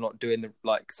want, or not doing the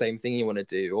like same thing you want to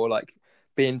do, or like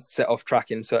being set off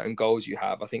track in certain goals you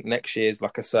have. I think next year is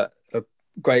like a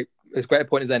great as great a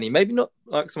point as any. Maybe not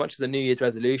like so much as a New Year's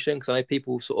resolution, because I know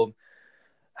people sort of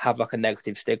have like a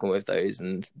negative stigma with those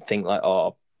and think like,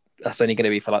 oh, that's only going to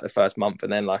be for like the first month,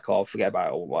 and then like, oh, I'll forget about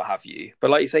it or what have you. But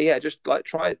like you say, yeah, just like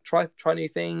try new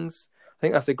things. I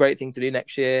think that's a great thing to do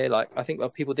next year. Like I think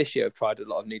like, people this year have tried a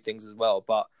lot of new things as well,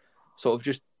 but sort of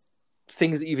just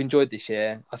things that you've enjoyed this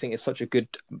year. I think it's such a good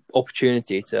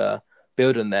opportunity to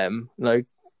build on them. You know,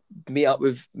 meet up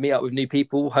with new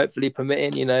people, hopefully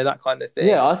permitting, you know, that kind of thing.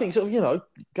 Yeah, I think sort of, you know,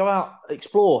 go out,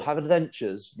 explore, have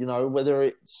adventures, you know, whether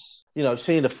it's, you know,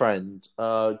 seeing a friend,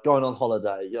 going on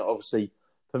holiday, you know, obviously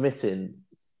permitting.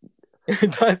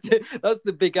 that's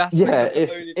the big aspect. Yeah,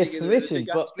 if permitting,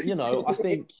 but, you know, I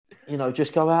think, you know,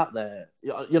 just go out there.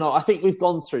 You know, I think we've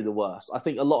gone through the worst. I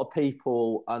think a lot of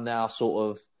people are now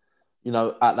sort of, you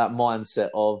know, at that mindset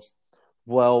of,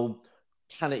 well,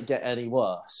 can it get any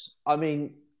worse? I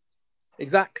mean,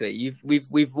 exactly.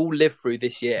 We've all lived through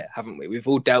this year, haven't we? We've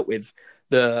all dealt with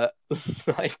the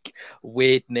like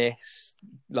weirdness,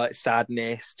 like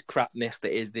sadness, crapness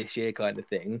that is this year kind of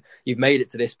thing. You've made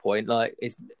it to this point. Like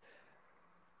it's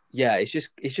just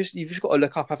you've just got to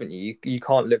look up, haven't you? You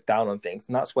can't look down on things,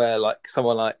 and that's where like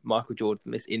someone like Michael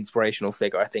Jordan, this inspirational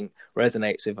figure, I think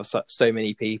resonates with so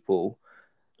many people.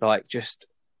 Like just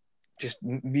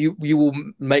you will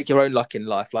make your own luck in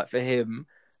life. Like for him,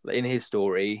 in his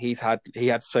story, he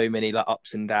had so many like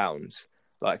ups and downs.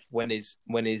 Like when his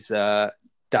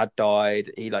dad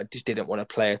died, he like just didn't want to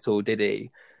play at all, did he?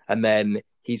 And then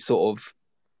he sort of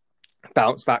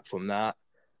bounced back from that,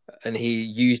 and he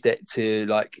used it to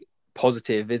like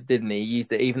positive, didn't he? He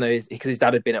used it even though because his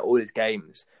dad had been at all his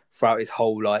games throughout his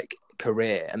whole like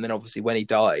career, and then obviously when he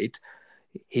died,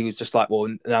 he was just like, well,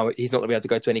 now he's not going to be able to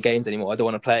go to any games anymore. I don't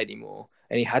want to play anymore.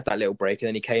 And he had that little break, and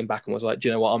then he came back and was like, do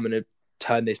you know what? I'm going to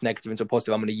turn this negative into a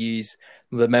positive. I'm going to use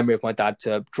the memory of my dad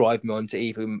to drive me on to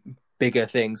even bigger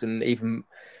things and even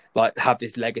like have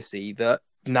this legacy that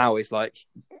now is like,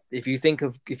 if you think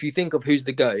of who's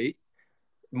the GOAT,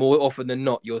 more often than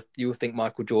not, you'll think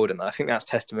Michael Jordan. I think that's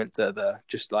testament to the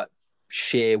just like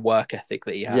sheer work ethic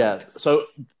that he had. Yeah. So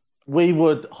we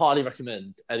would highly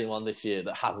recommend anyone this year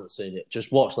that hasn't seen it,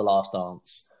 just watch The Last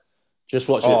Dance. Just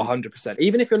watch it. 100%.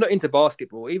 Even if you're not into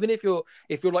basketball, even if you're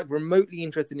like remotely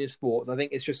interested in sports, I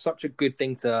think it's just such a good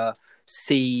thing to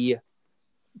see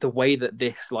the way that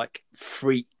this like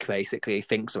freak basically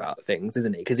thinks about things,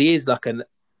 isn't he? Because he is like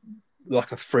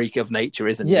a freak of nature,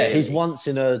 isn't he? Yeah, he's once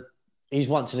in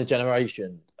a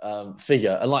generation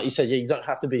figure, and like you said, you don't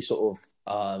have to be sort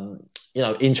of you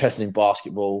know, interested in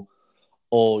basketball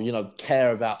or, you know,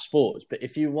 care about sports, but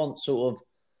if you want sort of,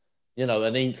 you know,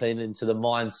 an inkling into the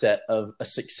mindset of a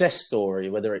success story,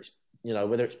 whether it's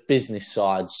business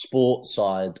side, sports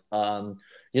side,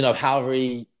 you know, how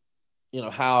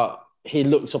he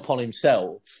looks upon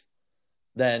himself,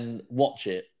 then watch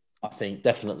it. I think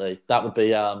definitely that would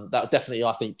definitely,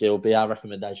 I think, Gil, be our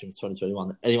recommendation for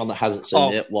 2021. Anyone that hasn't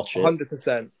seen it, watch it.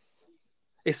 100%.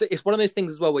 It's one of those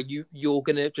things as well where you're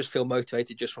gonna just feel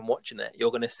motivated just from watching it.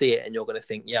 You're gonna see it and you're gonna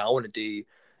think, yeah, I want to do.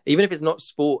 Even if it's not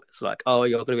sports, like, oh,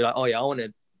 you're gonna be like, oh yeah, I want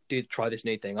to try this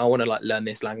new thing. I want to like learn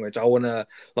this language. I want to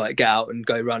like get out and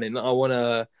go running. I want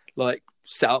to like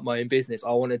set up my own business.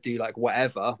 I want to do like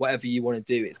whatever you want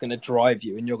to do. It's going to drive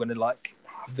you, and you're going to like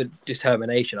have the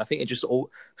determination. I think it just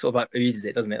all sort of like oozes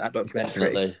it, doesn't it? That documentary.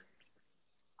 Definitely.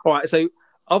 All right, so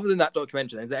other than that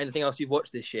documentary, then, is there anything else you've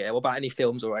watched this year? What about any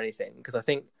films or anything? Because I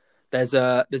think there's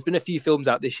been a few films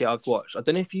out this year I've watched. I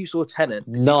don't know if you saw Tenet.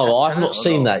 No, I've not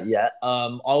seen that yet. I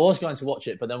was going to watch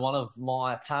it, but then one of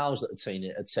my pals that had seen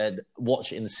it had said,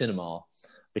 watch it in the cinema,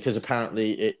 because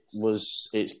apparently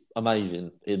it's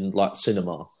amazing in like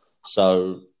cinema.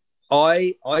 So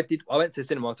I went to the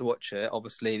cinema to watch it.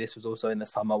 Obviously, this was also in the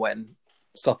summer when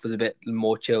stuff was a bit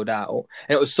more chilled out,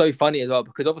 and it was so funny as well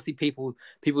because obviously people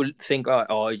think,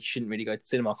 oh, you shouldn't really go to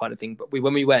cinema kind of thing. But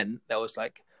when we went, there was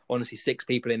like honestly 6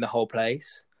 people in the whole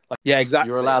place. Like, yeah, exactly.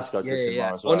 You're allowed to go to the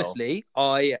cinema as well. Honestly,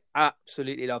 I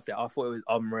absolutely loved it. I thought it was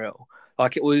unreal.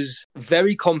 Like it was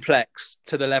very complex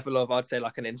to the level of, I'd say,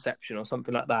 like an Inception or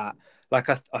something like that. Like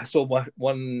I saw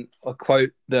a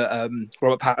quote that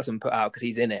Robert Pattinson put out because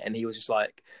he's in it, and he was just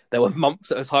like, there were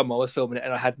months at a time I was filming it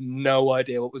and I had no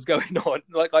idea what was going on.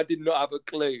 Like I did not have a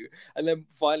clue. And then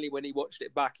finally, when he watched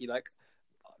it back, he like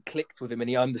clicked with him and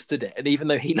he understood it. And even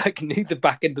though he like knew the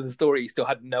back end of the story, he still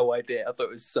had no idea. I thought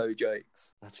it was so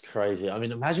jokes. That's crazy. I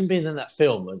mean, imagine being in that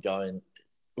film and going,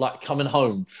 like, coming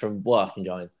home from work and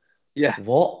going, yeah,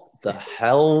 what the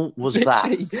hell was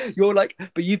Literally, that? you're like,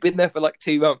 but you've been there for like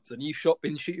 2 months, and you've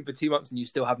been shooting for 2 months, and you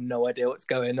still have no idea what's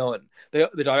going on. The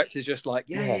director's just like,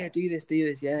 yeah, do this,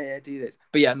 yeah, do this.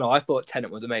 But yeah, no, I thought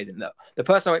Tenet was amazing. No, the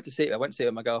person I went to see it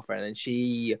with my girlfriend, and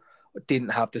she didn't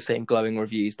have the same glowing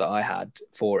reviews that I had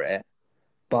for it.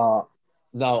 But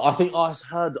No, I think I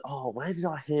heard. Oh, where did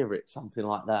I hear it? Something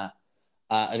like that,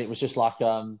 and it was just like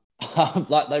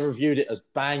like they reviewed it as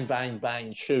bang, bang,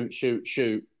 bang, shoot, shoot,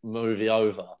 shoot, movie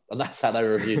over, and that's how they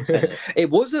reviewed Tenet.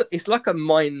 it's like a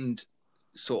mind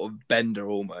sort of bender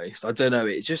almost. I don't know.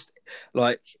 It's just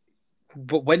like,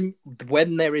 but when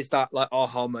there is that like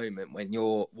aha moment when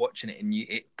you're watching it and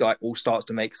it like all starts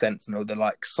to make sense and all the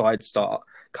like sides start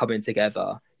coming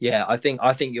together. Yeah, I think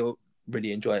you'll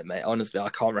really enjoy it, mate. Honestly, I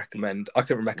couldn't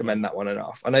recommend that one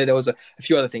enough. I know there was a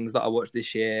few other things that I watched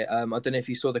this year. I don't know if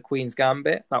you saw The Queen's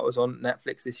Gambit. That was on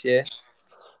Netflix this year.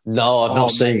 No, I've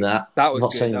not seen that. That was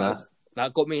not good. Seen that.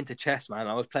 That got me into chess, man.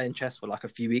 I was playing chess for like a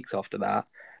few weeks after that.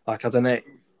 Like, I don't know.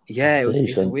 Yeah,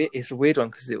 it's a weird one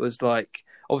because it was like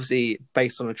obviously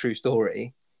based on a true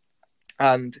story.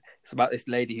 And it's about this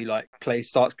lady who like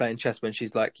starts playing chess when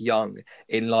she's like young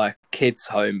in like kids'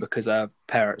 home because her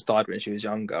parents died when she was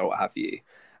younger or what have you.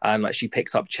 And like she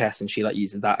picks up chess and she like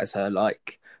uses that as her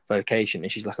like vocation,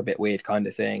 and she's like a bit weird kind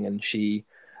of thing. And she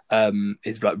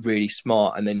is like really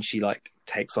smart, and then she like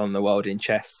takes on the world in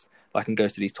chess, like, and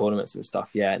goes to these tournaments and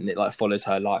stuff. Yeah, and it like follows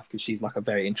her life because she's like a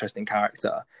very interesting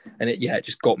character. And it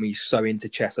just got me so into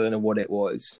chess. I don't know what it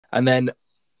was. And then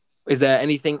Is there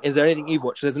anything you've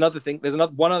watched? There's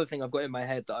one other thing I've got in my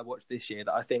head that I watched this year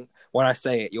that I think when I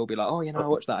say it, you'll be like, oh, I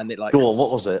watched that. And it like, go on,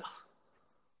 what was it?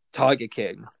 Tiger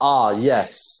King. Ah,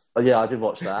 yes. Yeah, I did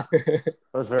watch that. That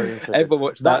was very interesting. Everyone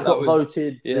watched that. That got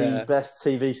voted the best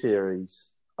TV series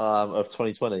of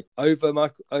 2020. Over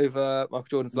Michael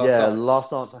Jordan's Last Dance. Dance. Last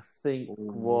Dance, I think,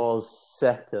 was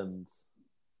second.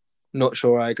 Not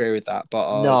sure I agree with that, but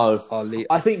I'll leave.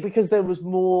 I think because there was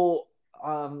more...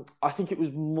 I think it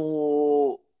was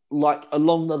more like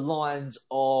along the lines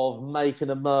of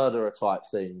Making a Murderer type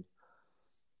thing.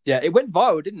 Yeah, it went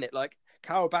viral, didn't it? Like,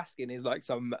 Carole Baskin is like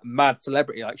some mad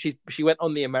celebrity. Like, she went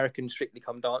on the American Strictly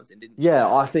Come Dancing, didn't she?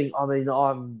 Yeah, I think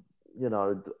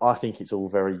it's all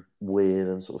very weird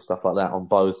and sort of stuff like that on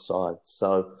both sides.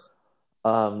 So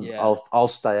I'll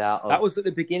stay out of... That was at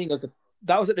the beginning of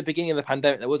the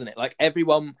pandemic, though, wasn't it? Like,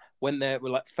 everyone, when they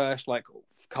were like first like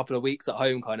couple of weeks at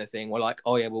home kind of thing, were like,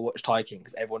 oh yeah, we'll watch Tiger King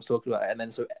because everyone's talking about it. And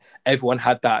then so everyone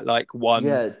had that like one.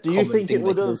 Yeah. Do you think it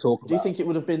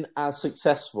would have been as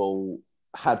successful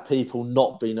had people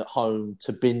not been at home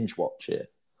to binge watch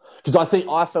it? Because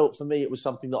I felt for me it was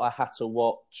something that I had to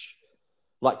watch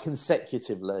like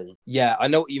consecutively. Yeah, I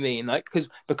know what you mean. Like,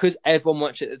 because everyone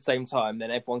watched it at the same time, then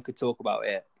everyone could talk about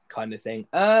it, kind of thing.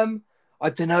 I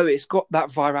don't know. It's got that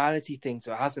virality thing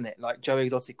to it, hasn't it? Like, Joe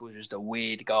Exotic was just a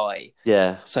weird guy.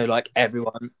 Yeah. So like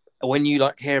everyone, when you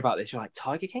like hear about this, you're like,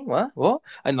 Tiger King, what?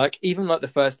 And like even like the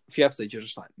first few episodes, you're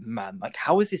just like, man, like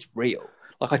how is this real?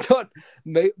 Like, I can't.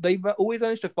 They always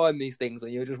manage to find these things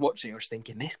when you're just watching. You're just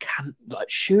thinking, this can't. Like,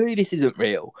 surely this isn't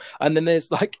real. And then there's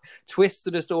like twists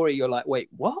to the story. You're like, wait,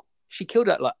 what? She killed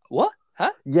her. Like, what?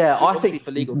 Huh? Yeah, I think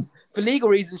for legal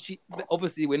reasons.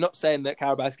 Obviously we're not saying that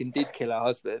Carole Baskin did kill her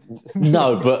husband.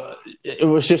 No, but it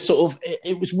was just sort of.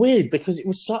 It was weird because it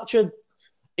was such an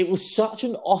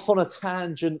off on a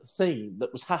tangent thing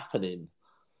that was happening.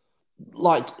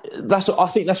 Like I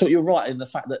think that's what you're right in the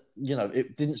fact that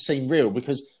it didn't seem real,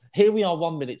 because here we are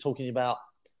 1 minute talking about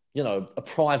a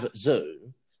private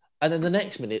zoo, and then the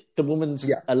next minute the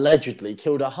woman's allegedly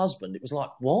killed her husband. It was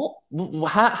like, what?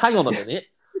 Hang on a minute.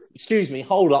 Excuse me,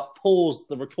 hold up, pause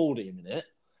the recording a minute.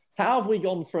 How have we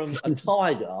gone from a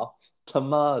tiger to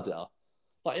murder?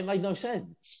 Like, it made no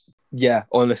sense. Yeah,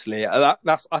 honestly, I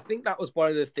think that was one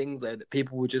of the things though, that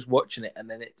people were just watching it, and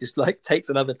then it just like takes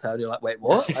another turn. You're like, wait,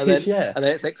 what? And then and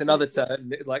then it takes another turn,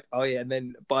 and it's like, oh yeah, and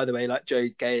then by the way, like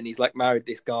Joe's gay and he's like married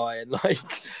this guy, and like,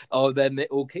 oh, then it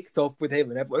all kicked off with him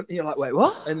and everyone. You're like, wait,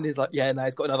 what? And then he's like, yeah, now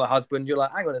he's got another husband. You're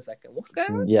like, hang on a second, what's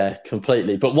going on? Yeah,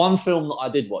 completely. But one film that I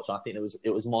did watch, I think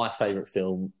it was my favourite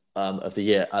film of the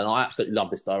year, and I absolutely love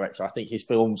this director. I think his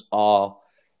films are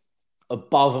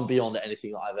above and beyond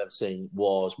anything that I've ever seen,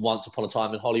 was Once Upon a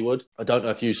Time in Hollywood. I don't know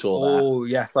if you saw that. Oh,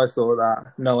 yes, I saw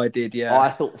that. No, I did, yeah. I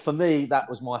thought, for me, that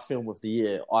was my film of the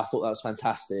year. I thought that was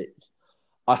fantastic.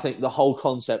 I think the whole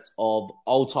concept of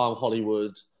old-time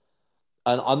Hollywood,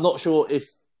 and I'm not sure if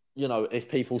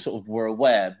people sort of were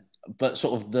aware, but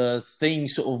sort of the thing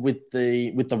sort of with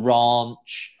the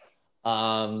ranch,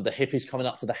 the hippies coming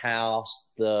up to the house,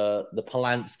 the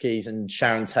Polanskis and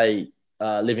Sharon Tate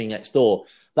living next door.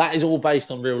 That is all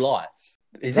based on real life.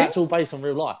 That's all based on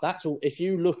real life. That's all. If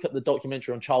you look at the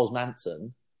documentary on Charles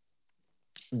Manson,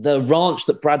 the ranch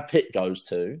that Brad Pitt goes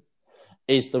to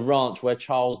is the ranch where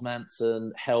Charles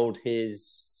Manson held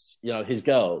his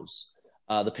girls,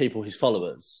 the people, his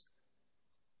followers.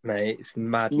 Mate, it's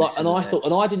madness. And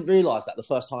I didn't realise that the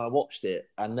first time I watched it,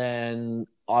 and then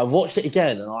I watched it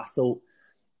again, and I thought,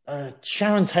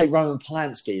 Sharon Tate, Roman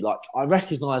Polanski, like I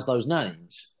recognise those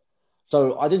names.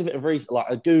 So I did a bit of research,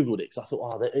 like I googled it because I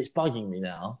thought, it's bugging me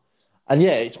now, and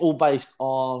yeah, it's all based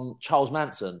on Charles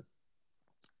Manson,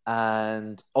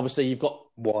 and obviously you've got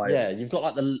like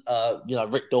the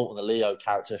Rick Dalton, the Leo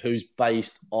character, who's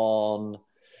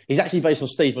actually based on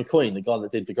Steve McQueen, the guy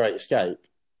that did The Great Escape.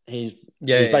 He's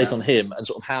based on him and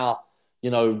sort of how,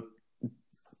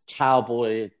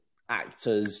 cowboy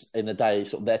actors in the day,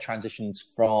 sort of their transitions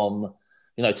from,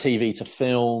 TV to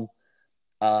film.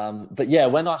 But yeah,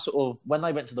 when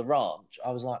they went to the ranch, I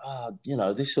was like,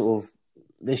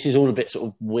 this is all a bit sort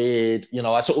of weird.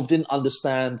 I sort of didn't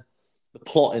understand the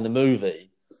plot in the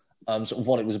movie, sort of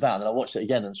what it was about. And then I watched it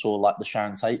again and saw like the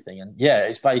Sharon Tate thing. And yeah,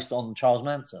 it's based on Charles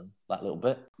Manson, that little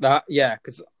bit.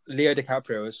 Because Leo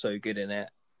DiCaprio was so good in it.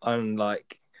 And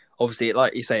like, obviously,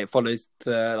 like you say, it follows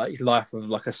the life of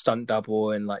like a stunt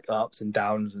double and like ups and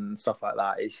downs and stuff like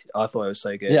that. I thought it was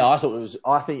so good. Yeah, I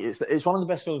think it's one of the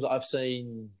best films that I've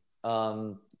seen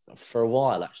for a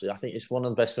while. Actually, I think it's one of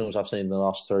the best films I've seen in the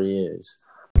last 3 years.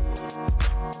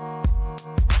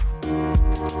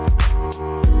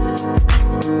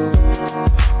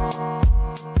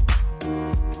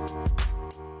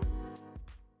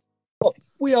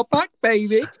 We are back,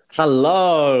 baby.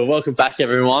 Hello, welcome back,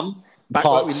 everyone. Back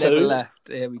part we 2. Never left.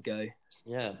 Here we go.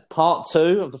 Yeah, part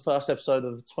 2 of the first episode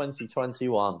of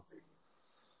 2021.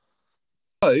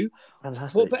 So,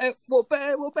 fantastic. What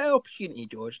better opportunity,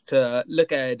 George, to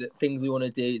look ahead at things we want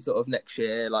to do sort of next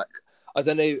year? Like, I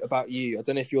don't know about you. I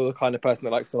don't know if you're the kind of person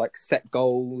that likes to like set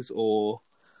goals or.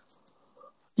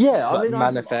 Yeah, I mean,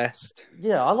 manifest.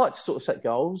 I like to sort of set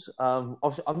goals.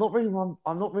 Obviously, I'm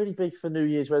not really big for New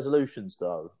Year's resolutions,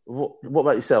 though. What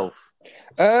about yourself?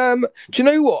 Do you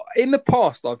know what? In the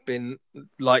past, I've been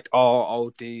like,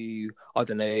 I'll do, I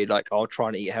don't know, like I'll try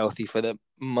and eat healthy for the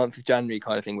month of January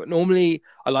kind of thing. But normally,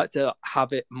 I like to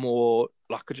have it more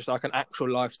like just like an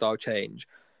actual lifestyle change.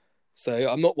 So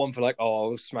I'm not one for like,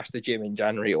 I'll smash the gym in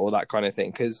January or that kind of thing,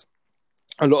 because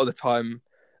a lot of the time,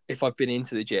 if I've been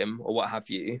into the gym or what have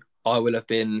you, I will have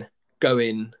been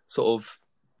going sort of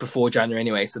before January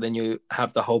anyway. So then you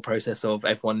have the whole process of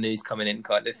everyone news coming in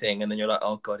kind of thing. And then you're like,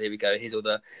 oh God, here we go. Here's all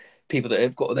the people that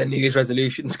have got their New Year's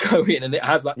resolutions going. And it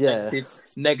has that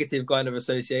negative kind of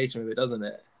association with it, doesn't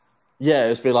it? Yeah,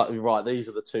 it's been like, right, these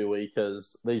are the 2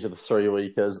 weekers. These are the 3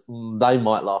 weekers. They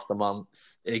might last a month.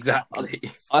 Exactly.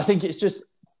 I think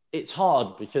it's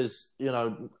hard because,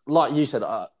 like you said,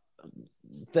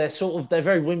 they're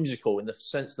very whimsical in the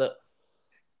sense that,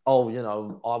 I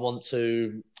want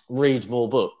to read more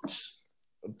books,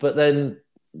 but then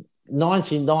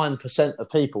 99% of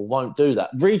people won't do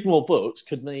that. Read more books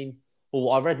could mean,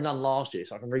 well, I read none last year,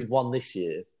 so I can read one this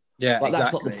year. Yeah, but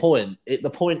that's not the point. The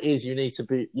point is you need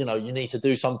to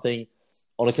do something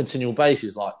on a continual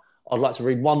basis. Like, I'd like to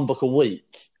read one book a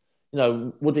week.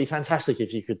 Would be fantastic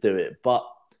if you could do it, but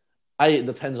it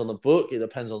depends on the book. It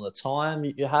depends on the time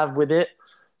you have with it.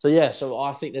 So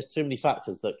I think there's too many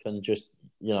factors that can just,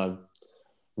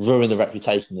 ruin the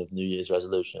reputation of New Year's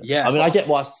resolution. Yeah. I mean, I get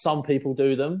why some people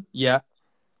do them. Yeah.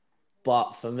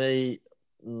 But for me,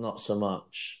 not so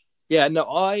much. Yeah, no,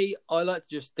 I like to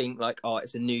just think like,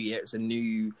 it's a new year, it's a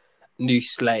new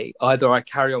slate. Either I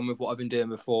carry on with what I've been doing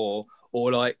before,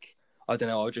 or like, I don't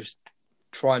know, I'll just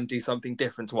try and do something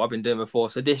different to what I've been doing before.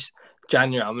 So this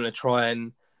January, I'm going to try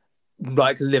and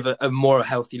like live a more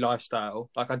healthy lifestyle.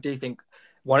 Like, I do think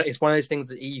it's one of those things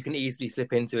that you can easily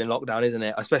slip into in lockdown, isn't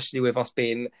it? Especially with us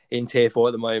being in tier 4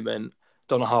 at the moment.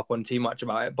 Don't want to harp on too much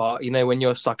about it, but when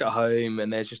you're stuck at home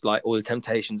and there's just like all the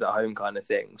temptations at home kind of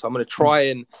thing. So I'm going to try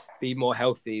and be more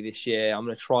healthy this year. I'm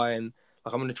going to try and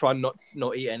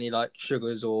not eat any like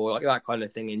sugars or like that kind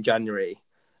of thing in January.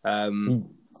 But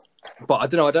I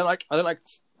don't know. I don't like.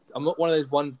 I'm not one of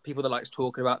those people that likes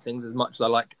talking about things as much as I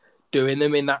like doing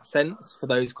them in that sense for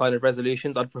those kind of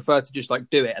resolutions. I'd prefer to just like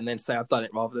do it and then say I've done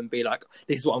it, rather than be like,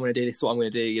 this is what I'm going to do. This is what I'm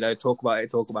going to do. Talk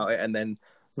about it, and then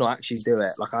not actually do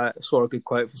it. Like, I saw a good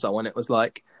quote from someone. It was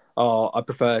like, I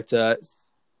prefer to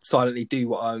silently do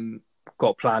what I'm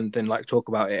got planned than like talk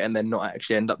about it and then not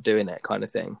actually end up doing it, kind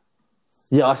of thing.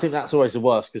 Yeah, I think that's always the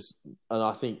worst, and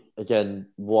I think again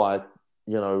why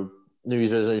New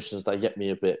Year's resolutions, they get me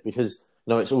a bit, because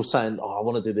it's all saying, I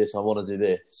want to do this, I want to do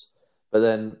this, but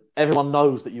then everyone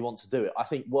knows that you want to do it. I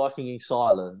think working in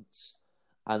silence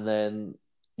and then,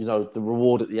 you know, the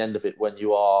reward at the end of it when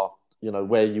you are, you know,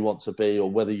 where you want to be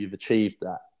or whether you've achieved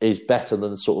that is better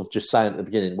than sort of just saying at the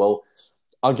beginning, well,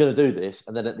 I'm going to do this,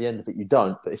 and then at the end of it, you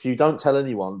don't. But if you don't tell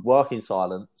anyone, work in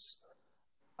silence,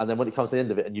 and then when it comes to the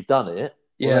end of it and you've done it,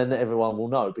 well, then everyone will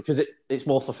know, because it's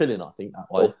more fulfilling, I think,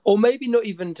 that way. Or maybe not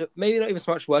even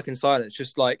so much work in silence.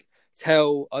 Just like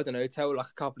tell like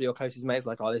a couple of your closest mates,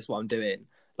 like, oh, this is what I'm doing.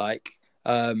 Like,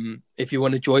 if you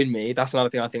want to join me, that's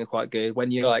another thing I think is quite good. When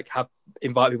you like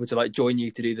invite people to like join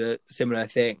you to do the similar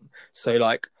thing. So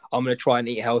like, I'm going to try and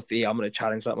eat healthy. I'm going to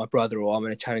challenge like my brother, or I'm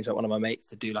going to challenge like one of my mates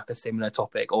to do like a similar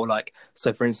topic. Or like,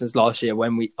 so for instance, last year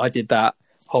when I did that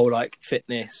whole like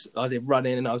fitness, I did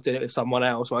running and I was doing it with someone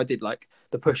else. Or I did like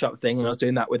the push-up thing and I was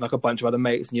doing that with like a bunch of other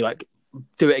mates, and you like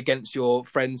do it against your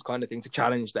friends kind of thing to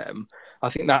challenge them. I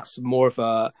think that's more of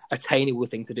a attainable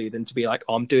thing to do than to be like,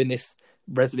 oh, I'm doing this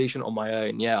resolution on my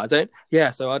own.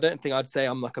 So I don't think I'd say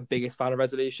I'm like a biggest fan of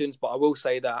resolutions, but I will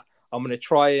say that I'm going to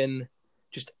try and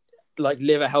just like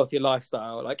live a healthier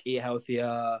lifestyle, like eat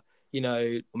healthier. You know,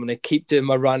 I'm going to keep doing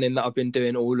my running that I've been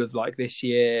doing all of like this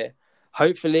year.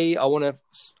 Hopefully I want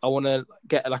to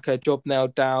get like a job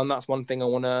nailed down. That's one thing I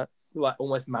want to like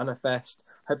almost manifest.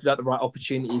 Hopefully that the right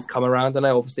opportunities come around. I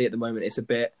know obviously at the moment it's a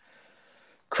bit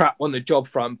crap on the job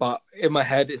front, but in my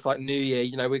head it's like new year,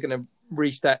 you know, we're going to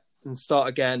reset and start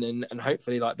again, and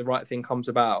hopefully like the right thing comes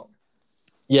about.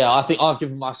 Yeah, I think I've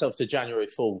given myself to January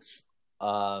 4th.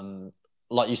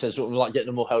 Like you said, sort of like getting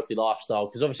a more healthy lifestyle,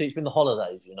 because obviously it's been the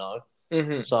holidays, you know.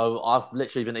 Mm-hmm. So I've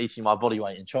literally been eating my body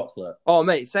weight in chocolate. Oh,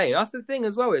 mate, same. That's the thing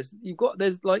as well, is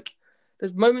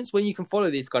there's moments when you can follow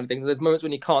these kind of things, and there's moments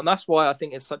when you can't. That's why I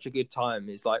think it's such a good time.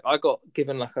 Is like I got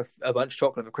given like a bunch of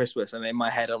chocolate for Christmas, and in my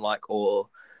head I'm like, oh,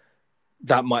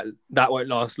 that won't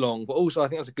last long. But also I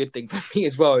think that's a good thing for me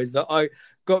as well, is that I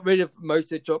got rid of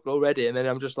most of the chocolate already, and then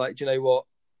I'm just like, do you know what?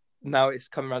 Now it's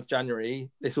coming around to January,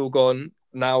 it's all gone.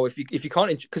 Now, if you can't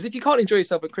enjoy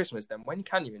yourself at Christmas, then when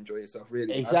can you enjoy yourself,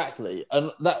 really? Exactly, and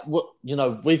that, you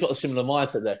know, we've got a similar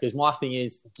mindset there, because my thing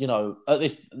is, you know, at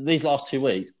these last 2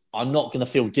 weeks, I'm not going to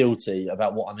feel guilty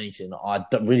about what I'm eating. I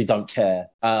really don't care.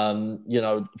 You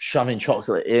know, shoving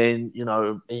chocolate in, you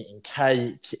know, eating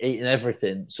cake, eating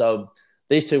everything. So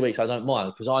these 2 weeks I don't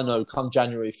mind, because I know come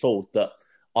January 4th that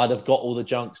I'd have got all the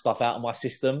junk stuff out of my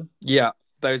system. Yeah,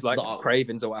 those like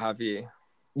cravings or what have you.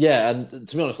 Yeah, and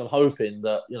to be honest, I'm hoping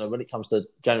that, you know, when it comes to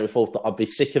January 4th, that I'll be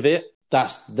sick of it.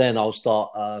 Then I'll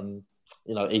start,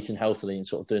 you know, eating healthily and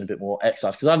sort of doing a bit more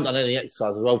exercise, because I haven't done any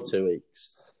exercise as well for 2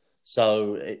 weeks.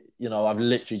 So, you know, I've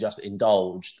literally just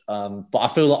indulged. But I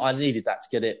feel like I needed that to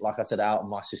get it, like I said, out of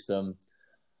my system.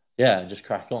 Yeah, and just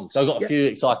crack on. So I've got a few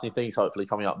exciting things hopefully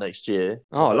coming up next year.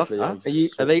 Oh, I love that.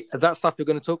 Is that stuff you're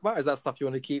going to talk about? Is that stuff you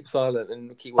want to keep silent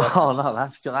and keep working? Oh no,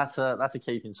 that's a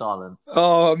keeping silent.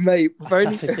 Oh mate,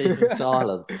 that's a keeping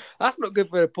silent. That's not good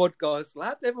for a podcast,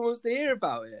 lad. Everyone wants to hear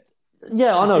about it.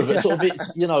 Yeah, I know, but sort of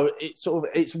it's, you know,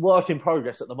 it's work in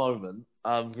progress at the moment.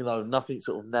 You know, nothing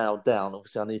sort of nailed down.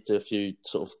 Obviously, I need to do a few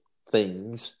sort of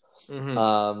things.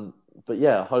 Mm-hmm. But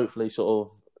yeah, hopefully, sort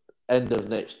of end of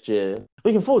next year.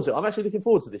 Looking forward to it. I'm actually looking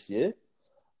forward to this year.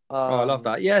 I love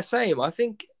that. Yeah, same. I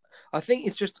think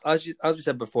it's just, as we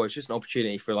said before, it's just an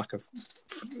opportunity for like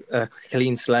a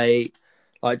clean slate.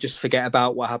 Like, just forget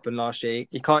about what happened last year.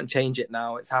 You can't change it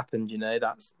now. It's happened. You know,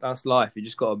 that's life. You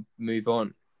just got to move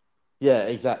on. Yeah,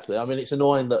 exactly. I mean, it's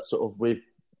annoying that sort of we're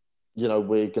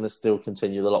going to still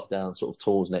continue the lockdown sort of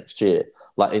towards next year,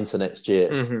 like into next year.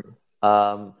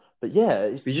 Mm-hmm. But yeah,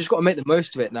 you just got to make the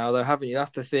most of it now, though, haven't you? That's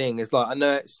the thing. It's like, I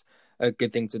know it's a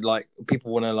good thing to like,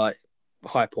 people want to like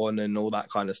hype on and all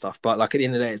that kind of stuff, but like at the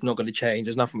end of the day, it's not going to change.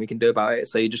 There's nothing we can do about it.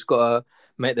 So you just got to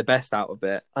make the best out of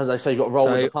it. As they say, you got to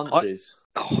roll with the punches.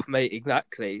 Oh, mate,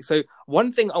 exactly. So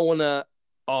one thing I want to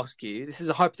ask you, this is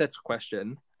a hypothetical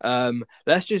question.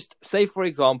 Let's just say, for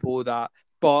example, that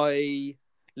by,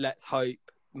 let's hope,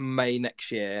 May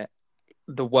next year,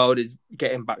 the world is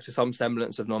getting back to some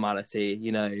semblance of normality.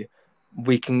 You know,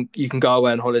 you can go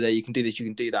away on holiday, you can do this, you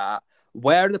can do that.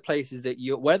 Where are the places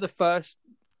where are the first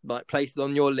like places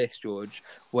on your list, George,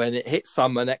 when it hits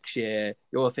summer next year,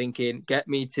 you're thinking, get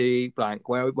me to blank?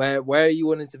 Where are you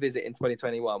wanting to visit in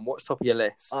 2021? What's top of your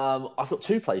list? I've got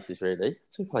two places really.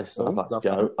 Two places I'd like to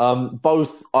go.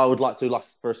 Both I would like to like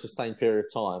for a sustained period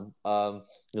of time.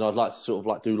 You know, I'd like to sort of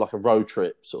like do like a road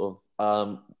trip sort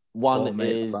of. One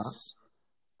is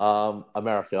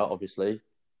America, obviously.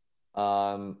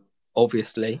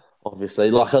 Obviously,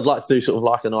 like I'd like to do sort of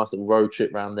like a nice little road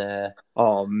trip around there.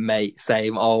 Oh, mate,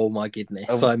 same. Oh my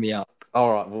goodness, sign me up.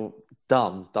 All right, well,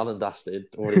 done and dusted.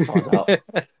 Already signed up.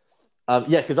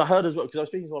 Yeah, because I heard as well, because I was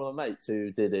speaking to one of my mates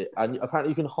who did it, and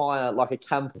apparently you can hire like a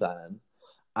camper van,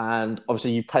 and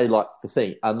obviously you pay like the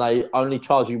thing, and they only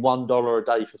charge you $1 a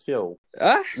day for fuel.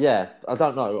 Ah? Yeah, I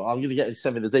don't know. I'm going to get you to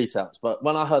send me the details. But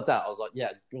when I heard that, I was like, yeah,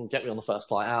 you want to get me on the first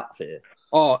flight out of here.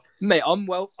 Oh, mate, I'm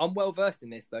well versed in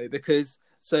this though, because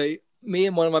so me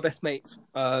and one of my best mates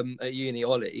at uni,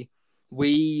 Ollie,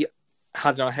 we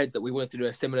had in our heads that we wanted to do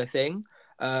a similar thing.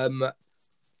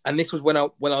 And this was when I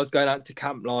was going out to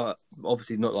camp, like,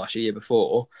 obviously not last year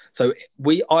before. So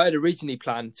I had originally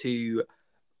planned to,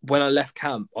 when I left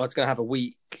camp, I was going to have a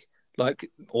week,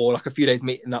 or a few days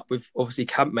meeting up with obviously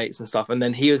campmates and stuff, and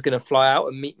then he was going to fly out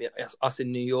and meet us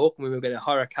in New York, and we were going to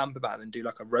hire a camper van and do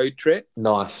like a road trip.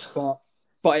 Nice.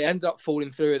 But it ended up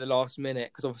falling through at the last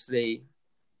minute because obviously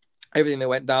everything that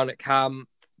went down at camp,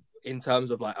 in terms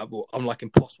of like I'm like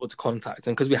impossible to contact,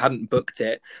 and because we hadn't booked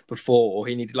it before,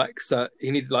 he needed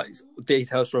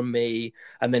details from me,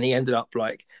 and then he ended up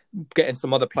like getting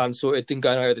some other plans sorted and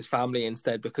going over with his family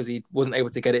instead because he wasn't able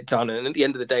to get it done. And at the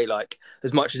end of the day, like,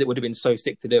 as much as it would have been so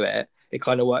sick to do it, it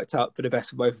kind of worked out for the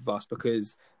best of both of us,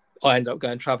 because I ended up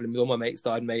going traveling with all my mates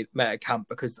that I'd met at camp,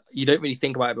 because you don't really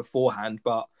think about it beforehand,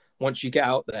 but once you get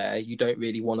out there, you don't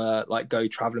really want to like go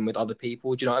traveling with other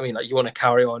people. Do you know what I mean? Like, you want to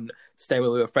carry on staying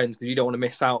with your friends because you don't want to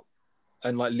miss out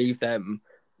and like leave them.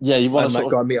 Yeah, you want to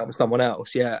go and meet up with someone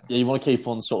else. Yeah, you want to keep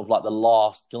on sort of like the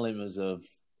last glimmers of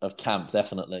camp,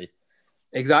 definitely.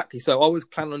 Exactly. So I was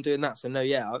planning on doing that. So no,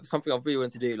 yeah, it's something I really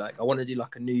want to do. Like, I want to do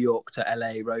like a New York to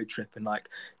LA road trip and like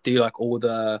do like all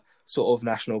the sort of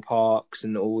national parks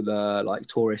and all the like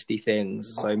touristy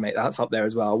things. So mate, that's up there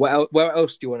as well. Where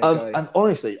else do you want to go? And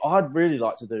honestly, I'd really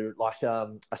like to do like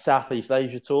a Southeast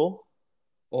Asia tour.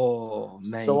 Oh,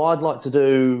 mate. So I'd like to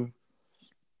do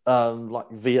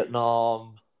like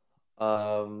Vietnam,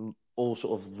 all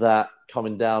sort of that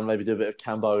coming down. Maybe do a bit of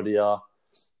Cambodia,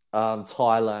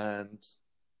 Thailand.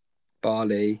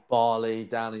 Bali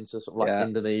down into sort of like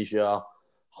Indonesia,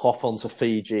 hop onto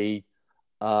Fiji,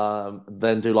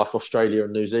 then do like Australia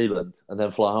and New Zealand, and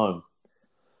then fly home.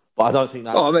 But I don't think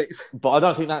that's. Going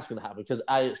to happen because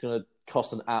A, it's going to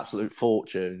cost an absolute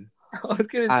fortune. I was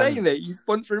going to say, mate, you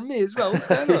sponsoring me as well. What's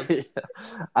going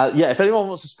on? If anyone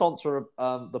wants to sponsor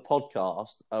the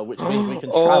podcast, which means we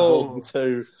can travel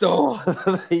to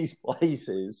these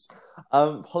places,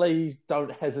 please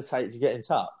don't hesitate to get in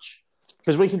touch.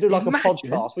 Because we can do like a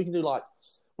podcast. We can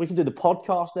do the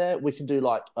podcast there. We can do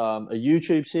like a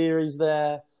YouTube series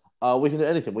there. We can do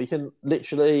anything. We can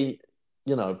literally,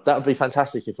 that would be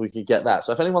fantastic if we could get that.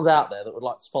 So if anyone's out there that would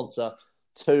like to sponsor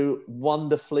two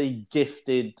wonderfully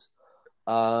gifted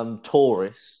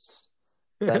tourists,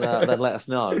 then let us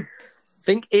know.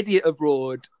 Think idiot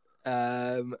abroad,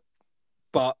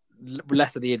 but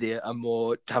less of the idiot and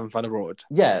more having fun abroad.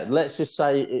 Yeah, let's just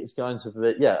say it's going to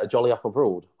be a jolly up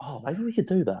abroad. Oh, maybe we could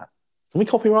do that. Can we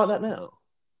copyright that now?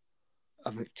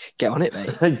 Get on it, mate.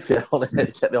 Get on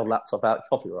it. Get the old laptop out.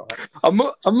 Copyright. I'm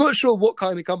not sure what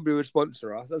kind of company would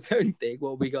sponsor us. That's the only thing.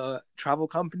 Well, we got travel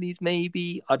companies,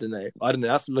 maybe. I don't know.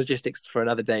 That's logistics for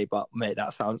another day. But mate,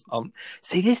 that sounds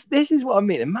See, this is what I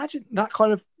mean. Imagine that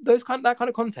kind of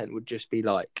content would just be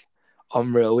like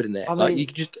unreal, wouldn't it? I mean,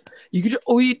 like you'd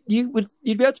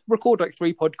be able to record like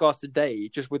 3 podcasts a day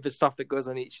just with the stuff that goes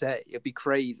on each day. It'd be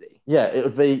crazy. Yeah, it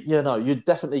would be. You'd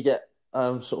definitely get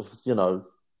sort of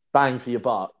bang for your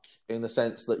buck, in the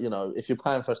sense that if you're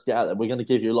paying for us to get out there, we're going to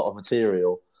give you a lot of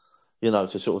material,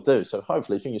 to sort of do. So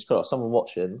hopefully, fingers crossed, someone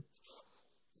watching. Do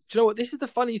you know what? This is the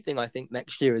funny thing I think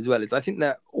next year as well, is I think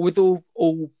that with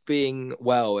all being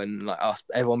well and like us,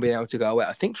 everyone being able to go away,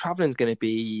 I think traveling is going to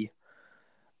be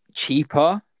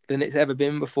cheaper than it's ever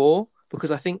been before,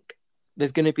 because I think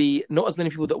there's going to be not as many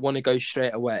people that want to go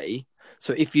straight away.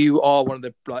 So if you are one of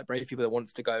the like brave people that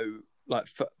wants to go like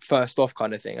first off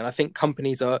kind of thing, and I think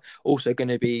companies are also going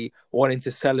to be wanting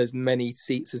to sell as many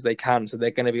seats as they can, so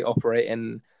they're going to be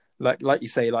operating like you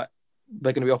say, like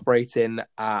they're going to be operating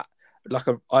at like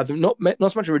either not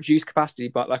so much a reduced capacity,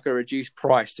 but like a reduced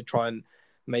price to try and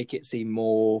make it seem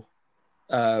more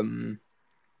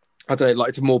I don't know,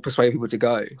 like to more persuade people to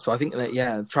go. So I think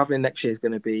that traveling next year is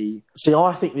going to be. See,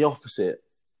 I think the opposite.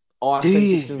 I think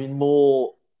it's going to be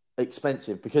more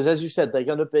expensive because, as you said, they're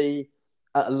going to be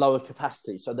at a lower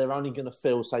capacity, so they're only going to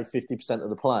fill, say, 50% of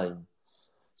the plane.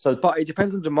 But it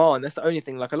depends on demand. That's the only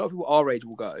thing. Like, a lot of people our age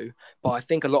will go, but I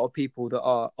think a lot of people that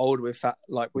are older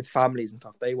with families and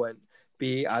stuff, they won't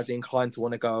be as inclined to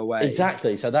want to go away.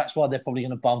 Exactly. So that's why they're probably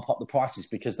going to bump up the prices,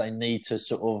 because they need to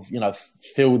sort of,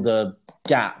 fill the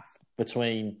gap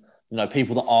between,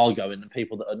 people that are going and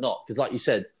people that are not. Because like you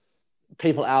said,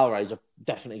 people our age are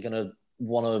definitely going to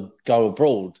want to go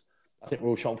abroad. I think we're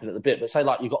all chomping at the bit. But say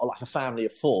like you've got like a family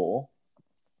of 4,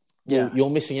 you're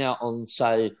missing out on,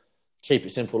 say, keep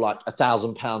it simple, like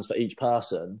 £1,000 for each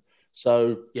person.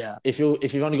 So Yeah. if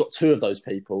you've only got two of those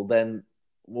people, then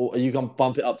are you going to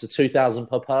bump it up to 2,000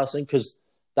 per person? Because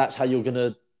that's how you're going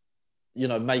to,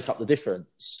 make up the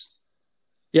difference.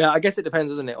 Yeah, I guess it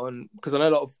depends, doesn't it? On because I know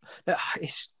a lot of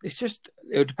it's just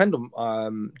it would depend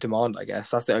on demand. I guess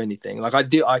that's the only thing. Like I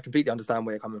completely understand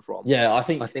where you're coming from. Yeah, I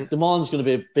think demand's going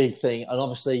to be a big thing, and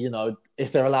obviously,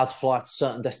 if they're allowed to fly to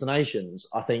certain destinations,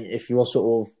 I think if you're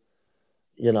sort of,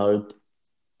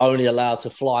 only allowed to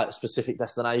fly at specific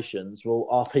destinations, well,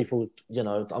 are people,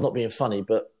 I'm not being funny,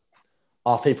 but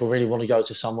are people really want to go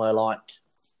to somewhere like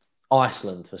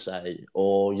Iceland, for say,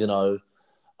 or is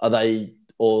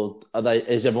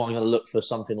everyone going to look for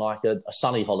something like a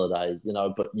sunny holiday,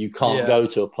 but you can't go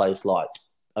to a place like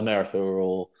America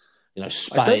or,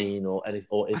 Spain or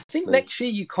Italy. I think next year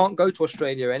you can't go to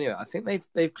Australia anyway. I think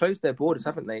they've closed their borders,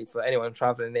 haven't they, for anyone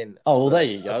travelling in? Oh, well, there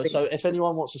you go. So if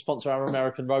anyone wants to sponsor our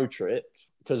American road trip,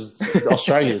 because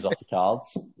Australia's off the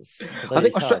cards. I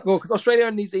think because Australia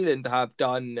and New Zealand have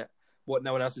done what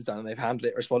no one else has done, and they've handled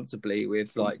it responsibly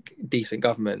with like decent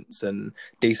governments and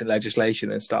decent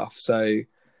legislation and stuff. So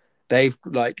they've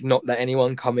like not let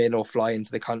anyone come in or fly into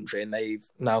the country, and they've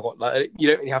now got like you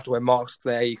don't really have to wear masks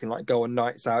there. You can like go on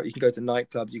nights out, you can go to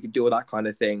nightclubs, you can do all that kind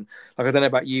of thing. Like I don't know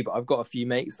about you, but I've got a few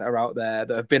mates that are out there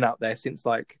that have been out there since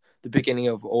like the beginning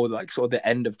of or like sort of the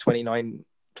end of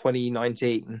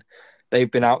 2019. They've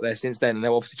been out there since then, and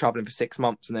they're obviously traveling for 6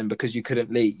 months. And then because you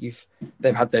couldn't leave,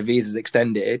 they've had their visas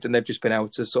extended, and they've just been able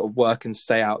to sort of work and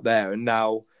stay out there. And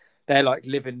now they're like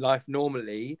living life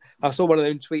normally. I saw one of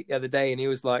them tweet the other day, and he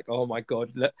was like, "Oh my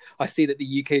god, look, I see that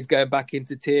the UK is going back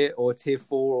into tier 4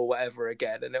 or whatever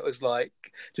again." And it was like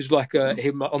just like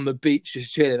him on the beach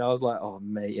just chilling. I was like, "Oh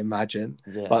mate, imagine!"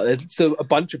 Yeah. Like there's still a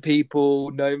bunch of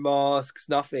people, no masks,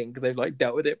 nothing, because they've like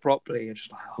dealt with it properly. And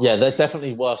just like, yeah, there's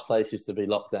definitely worse places to be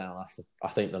locked down, I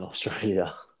think, than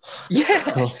Australia.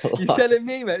 Yeah, you're telling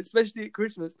me, mate. Especially at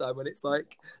Christmas time when it's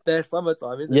like their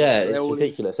summertime, isn't it? Yeah, So it's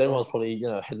ridiculous. Everyone's probably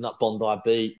heading up Bondi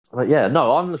Beach. But yeah,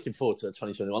 no, I'm looking forward to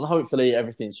 2021. Hopefully,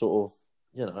 everything's sort of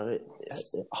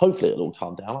hopefully it'll all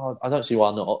calm down. I don't see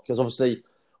why not, because obviously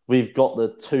we've got the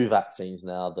 2 vaccines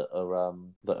now that are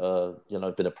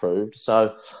been approved.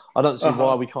 So I don't see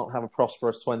why we can't have a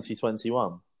prosperous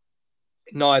 2021.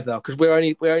 Neither, because we're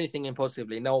only thinking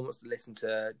positively. No one wants to listen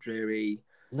to dreary.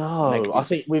 No, I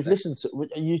think we've listened to.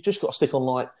 You just got to stick on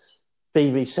like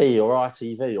BBC or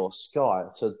ITV or Sky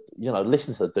to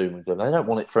listen to the doom and gloom. They don't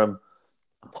want it from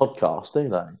a podcast, do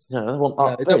they? They want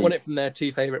upbeat. They don't want it from their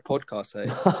 2 favourite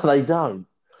podcasts. They don't.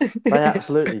 They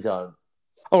absolutely don't.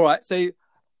 All right, so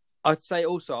I'd say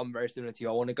also I'm very similar to you.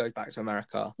 I want to go back to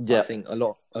America. Yeah. I think a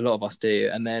lot of us do,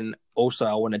 and then also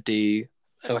I want to do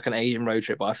like an Asian road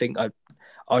trip. But I think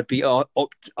I'd be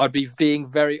being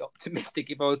very optimistic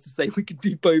if I was to say we could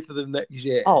do both of them next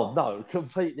year. Oh no,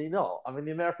 completely not. I mean,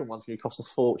 the American one's going to cost a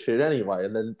fortune anyway,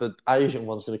 and then the Asian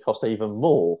one's going to cost even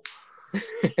more.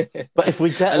 But if we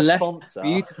get a sponsor,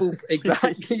 beautiful,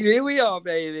 exactly. Here we are,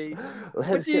 baby.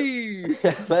 Let's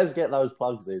get those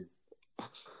plugs in.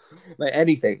 Like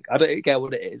anything, I don't care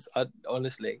what it is.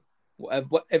 Honestly,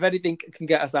 if anything can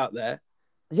get us out there.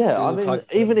 Yeah, I mean,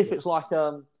 even if it's like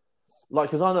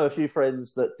because I know a few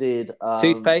friends that did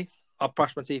toothpaste. I'll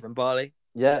brush my teeth in Bali.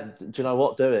 Yeah, do you know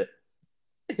what? Do it.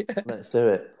 Yeah. Let's do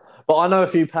it. But I know a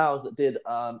few pals that did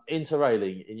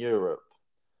interrailing in Europe.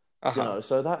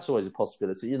 So that's always a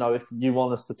possibility. If you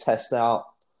want us to test out,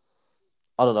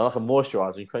 I don't know, like a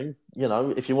moisturising cream.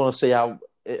 If you want to see how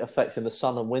it affects in the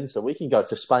sun and winter, we can go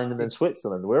to Spain and then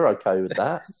Switzerland. We're okay with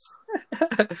that.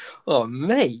 Oh,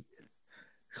 mate.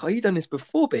 Oh, you done this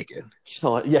before, Biggin? It's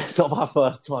not my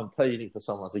first time pleading for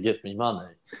someone to give me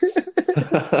money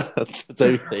to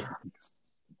do things.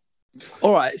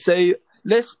 All right, so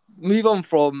let's move on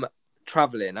from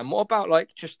travelling. And what about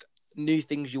like just new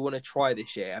things you want to try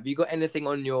this year? Have you got anything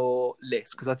on your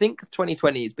list? Because I think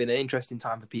 2020 has been an interesting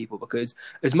time for people, because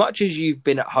as much as you've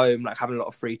been at home, like having a lot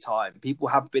of free time, people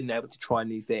have been able to try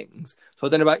new things. So I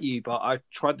don't know about you, but I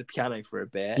tried the piano for a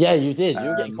bit. Yeah, you did. You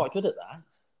were getting quite good at that.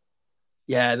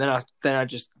 Yeah, and then I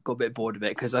just got a bit bored of it,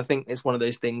 because I think it's one of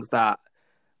those things that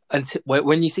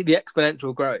when you see the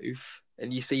exponential growth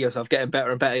and you see yourself getting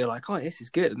better and better, you're like, oh, this is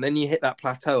good. And then you hit that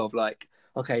plateau of like,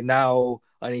 okay, now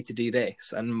I need to do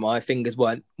this, and my fingers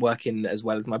weren't working as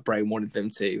well as my brain wanted them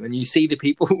to. And you see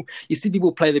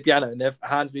people play the piano and their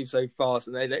hands move so fast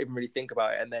and they don't even really think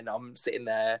about it. And then I'm sitting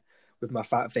there with my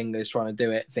fat fingers trying to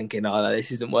do it, thinking, oh, no,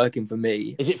 this isn't working for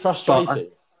me. Is it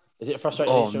frustrating? Is it a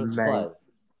frustrating instrument to play?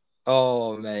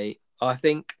 Oh, mate. I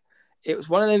think it was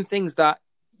one of them things that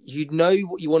you know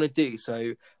what you want to do.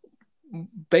 So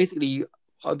basically,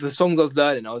 the songs I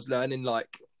was learning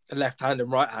like left hand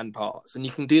and right hand parts, and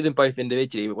you can do them both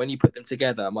individually, but when you put them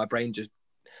together, my brain just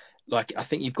like, I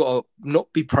think you've got to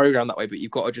not be programmed that way, but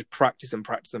you've got to just practice and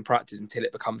practice and practice until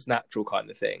it becomes natural, kind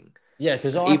of thing. Yeah,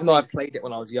 because even though I played it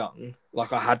when I was young,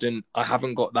 like I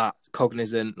haven't got that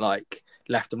cognizant like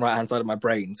left and right hand side of my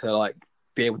brain to like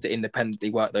be able to independently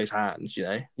work those hands, you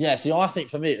know? Yeah, see, I think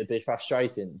for me it would be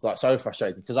frustrating. It's like so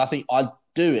frustrating because I think I'd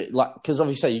do it like, because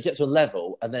obviously you get to a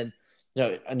level and then, you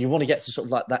know, and you want to get to sort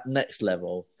of like that next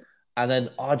level. And then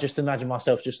I just imagine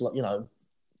myself just like, you know,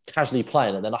 casually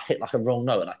playing, and then I hit like a wrong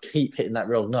note and I keep hitting that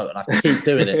wrong note and I keep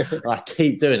doing it and I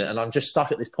keep doing it. And I'm just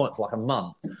stuck at this point for like a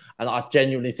month. And I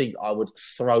genuinely think I would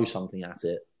throw something at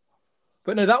it.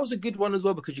 But no, that was a good one as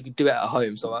well because you could do it at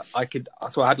home. So I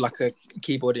had like a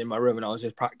keyboard in my room and I was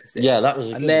just practicing. Yeah, that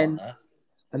was a good one.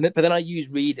 But then I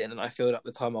used reading, and I filled up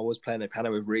the time I was playing the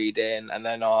piano with reading, and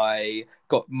then I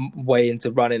got way into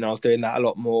running, and I was doing that a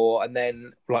lot more. And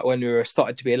then, like when we were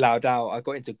started to be allowed out, I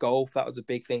got into golf. That was a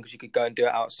big thing because you could go and do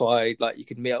it outside. Like you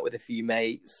could meet up with a few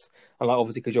mates, and like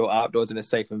obviously because you're outdoors in a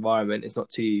safe environment, it's not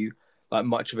too like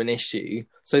much of an issue.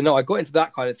 So no, I got into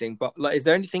that kind of thing. But like, is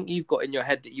there anything you've got in your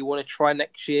head that you want to try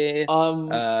next year?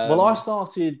 Well, I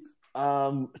started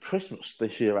Christmas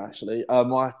this year actually.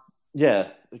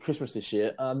 Christmas this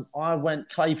year. I went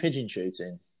clay pigeon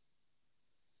shooting.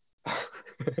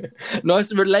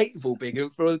 Nice and relatable, Bingham,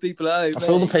 for all the people at home.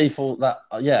 For all the people that,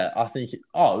 I think it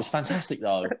was fantastic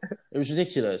though. It was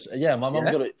ridiculous. Yeah, my mum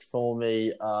got it for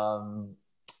me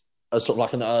as sort of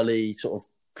like an early sort of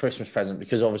Christmas present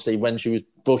because obviously when she was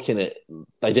booking it,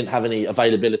 they didn't have any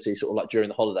availability sort of like during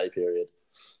the holiday period.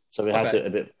 So we had to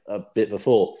do it a bit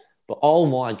before. But oh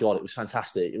my God, it was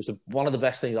fantastic. It was one of the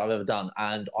best things I've ever done.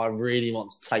 And I really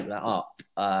want to take that up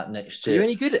next year. Are you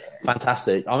any good at it?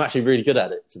 Fantastic. I'm actually really good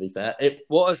at it, to be fair.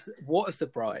 What a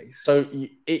surprise. So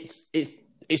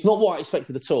it's not what I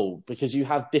expected at all because you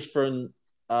have different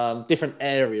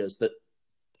areas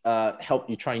that help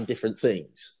you train different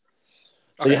things.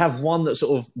 So you have one that's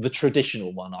sort of the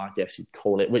traditional one, I guess you'd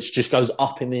call it, which just goes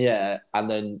up in the air and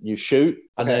then you shoot.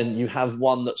 And then you have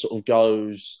one that sort of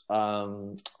goes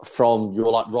from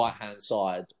your like right-hand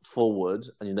side forward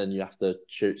and then you have to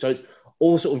shoot. So it's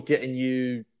all sort of getting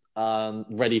you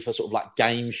ready for sort of like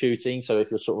game shooting. So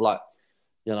if you're sort of like,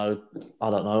 you know,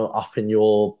 I don't know, up in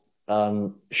your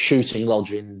shooting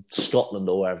lodge in Scotland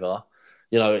or wherever,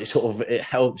 you know, it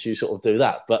helps you sort of do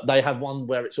that. But they have one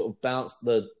where it sort of bounced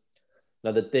the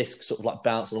disc sort of like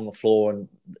bounced along the floor and,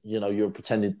 you know, you were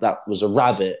pretending that was a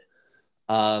rabbit.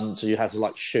 So you had to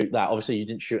like shoot that. Obviously you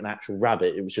didn't shoot an actual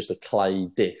rabbit. It was just a clay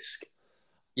disc.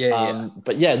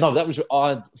 But yeah, no,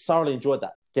 I thoroughly enjoyed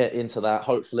that. Get into that.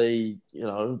 Hopefully, you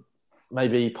know,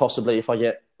 maybe possibly if I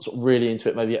get sort of really into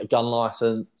it, maybe get a gun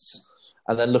license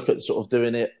and then look at sort of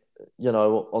doing it, you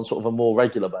know, on sort of a more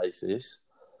regular basis.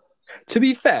 To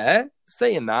be fair,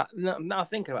 saying that, now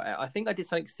thinking about it, I think I did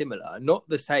something similar. Not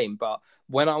the same, but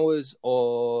when I was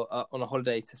on a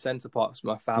holiday to Centre Parks with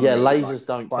my family. Yeah, lasers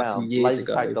don't count.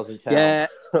 Laser tag doesn't count. Yeah.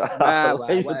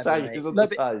 Laser tag isn't the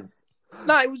same.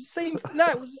 No, it was the same. No,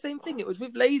 it was the same thing. It was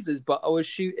with lasers, but I was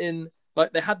shooting,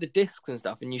 like they had the discs and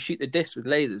stuff, and you shoot the discs with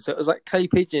lasers. So it was like clay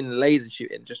pigeon laser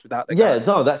shooting, just without the guns.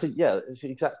 No, it's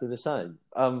exactly the same.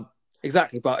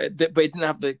 Exactly, but it didn't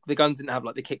have the guns didn't have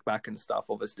like the kickback and stuff,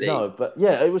 obviously. No, but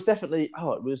yeah, it was definitely.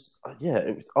 It was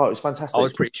fantastic. I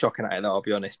was pretty shocking at it, though. I'll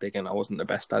be honest, Big, and I wasn't the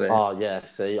best at it. Oh yeah,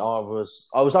 see, I was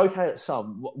okay at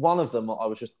some. One of them I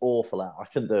was just awful at. I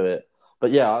couldn't do it. But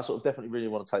yeah, I sort of definitely really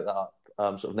want to take that up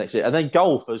sort of next year, and then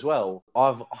golf as well.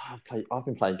 I've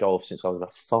been playing golf since I was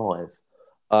about 5,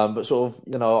 but sort of,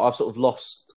 you know, I've sort of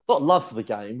lost not love for the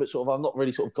game, but sort of I've not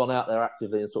really sort of gone out there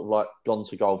actively and sort of like gone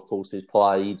to golf courses,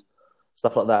 played.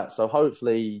 Stuff like that. So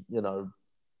hopefully, you know,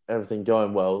 everything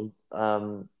going well.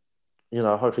 You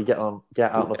know, hopefully get out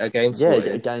on a game.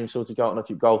 Get a game sorted, go out on a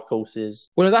few golf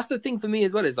courses. Well, that's the thing for me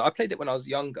as well, is I played it when I was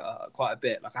younger quite a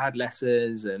bit. Like I had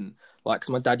lessons and like,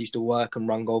 because my dad used to work and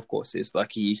run golf courses,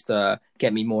 like he used to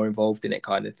get me more involved in it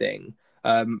kind of thing.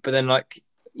 But then like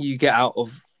you get out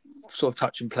of sort of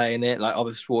touch and play in it, like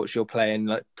other sports you're playing,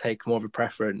 like take more of a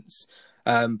preference.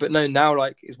 But no, now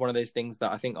like it's one of those things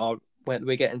that I think when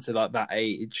we get into like that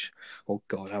age, oh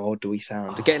God, how old do we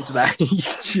sound? To get into that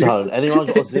age. Don't. Anyone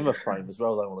got a Zimmer frame as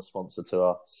well they want to sponsor to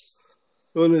us?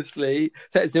 Honestly,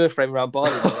 set a Zimmer frame around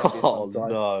Bali. Oh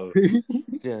no.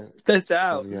 Yeah. Test it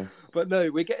out. Yeah. But no,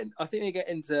 I think we get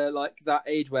into like that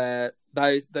age where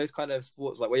those kind of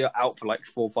sports, like where you're out for like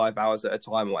 4 or 5 hours at a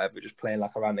time or whatever, just playing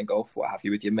like a random golf, what have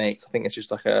you, with your mates. I think it's just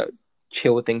like a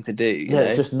chill thing to do. You know?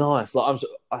 It's just nice. Like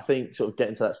I think sort of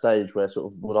getting to that stage where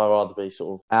sort of would I rather be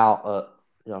sort of out at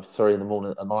 3 a.m.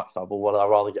 at a nightclub, or would I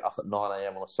rather get up at 9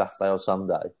 a.m. on a Saturday or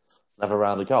Sunday and have a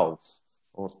round of golf?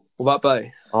 Or, What about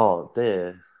both? oh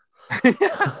dear,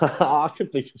 I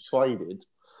could be persuaded,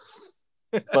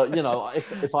 but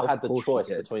if I had the choice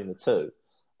between the two,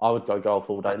 I would go golf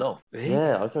all day long. Really?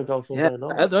 Yeah, I'd go golf all day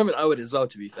long. At the moment, I would as well.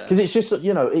 To be fair, because it's just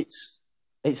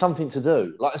it's something to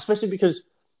do, like especially because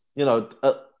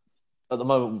at the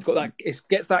moment it's got that, it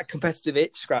gets that competitive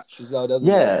itch scratch as well, doesn't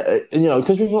it? Yeah,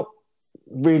 because we've not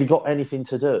really got anything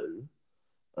to do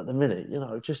at the minute.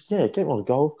 Just get on a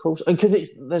golf course, and because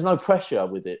there's no pressure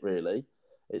with it really.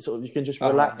 It's sort of, you can just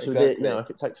relax with it. If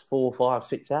it takes 4, 5,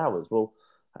 6 hours, well,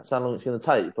 that's how long it's going to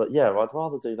take. But yeah, I'd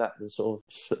rather do that than sort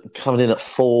of coming in at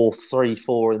 3,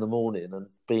 4 in the morning and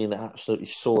being absolutely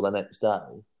sore the next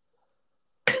day.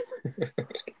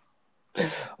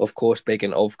 Of course,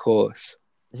 Biggin, of course.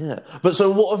 Yeah, but so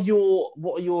what are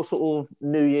your sort of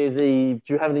New Year's Eve?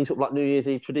 Do you have any sort of like New Year's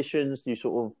Eve traditions? Do you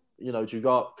sort of do you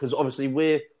go, because obviously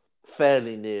we're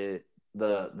fairly near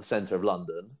the centre of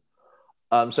London.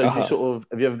 So do you sort of,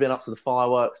 have you ever been up to the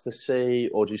fireworks to see,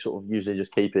 or do you sort of usually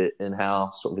just keep it in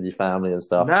house, sort of with your family and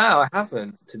stuff? No, I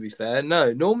haven't. To be fair,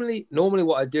 no. Normally,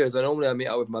 what I do is I meet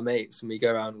up with my mates and we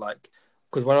go around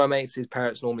because one of my mates, his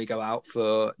parents normally go out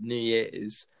for New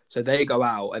Year's. So they go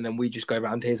out and then we just go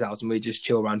around his house and we just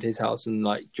chill around his house and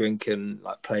drink and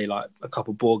play a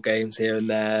couple board games here and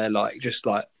there, just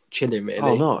chilling really.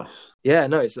 Oh, nice. Yeah,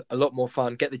 no, it's a lot more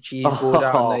fun. Get the cheese board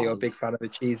out. I know you're a big fan of the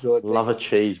cheese board. Love a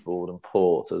cheese board and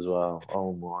port as well.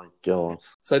 Oh my God.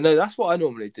 So no, that's what I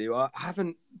normally do. I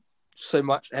haven't so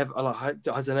much ever. I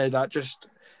don't know, that just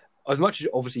as much as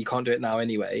obviously you can't do it now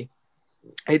anyway.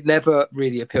 It never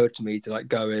really appealed to me to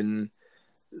go in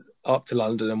up to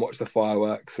London and watch the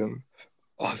fireworks, and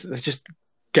just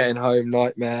getting home,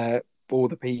 nightmare. All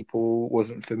the people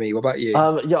wasn't for me. What about you?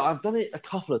 Yeah, I've done it a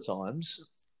couple of times.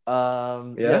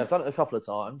 I've done it a couple of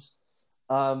times.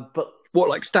 But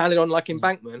what, standing on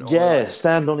embankment? Yeah,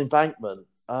 stand on embankment.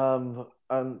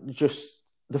 And just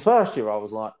the first year I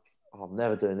was like, I'm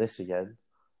never doing this again.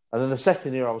 And then the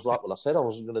second year I was like, well, I said I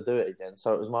wasn't going to do it again,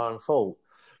 so it was my own fault.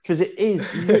 Because it is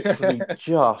literally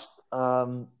just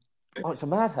it's a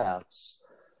madhouse.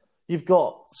 You've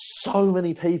got so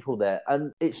many people there,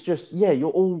 and it's just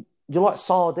you're like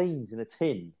sardines in a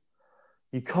tin.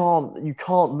 You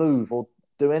can't move or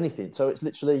do anything. So it's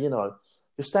literally you're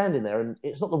standing there, and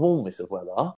it's not the warmest of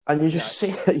weather, and you're just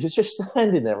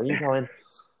standing there, and you're going,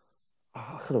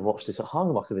 I could have watched this at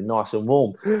home. I could have been nice and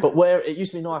warm. But where it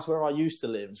used to be nice, where I used to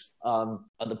live,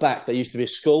 at the back there used to be a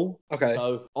school. Okay.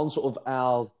 So on sort of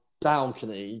our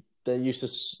balcony,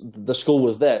 the school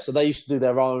was there, so they used to do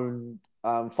their own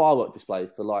firework display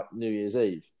for New Year's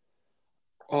Eve.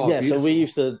 Oh, yeah, beautiful. So we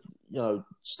used to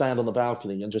stand on the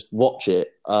balcony and just watch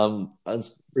it. And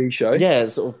free show.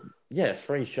 Yeah,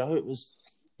 free show. It was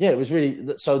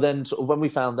really. So then, sort of when we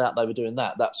found out they were doing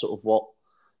that, that's sort of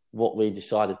what we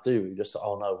decided to do. We just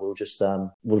thought, we'll just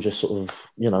sort of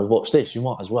watch this. You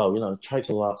might as well traipse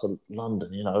all out to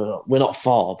London. We're not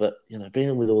far, but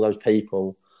being with all those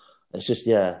people, it's just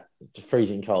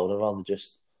freezing cold. I'd rather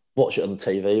just watch it on the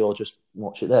TV or just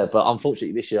watch it there. But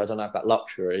unfortunately, this year I don't have that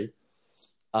luxury.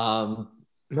 No,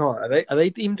 are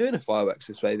they even doing a fireworks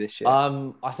display this year?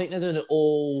 I think they're doing it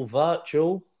all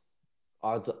virtual.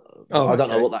 I don't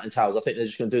know what that entails. I think they're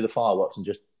just going to do the fireworks and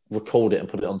just record it and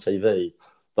put it on TV.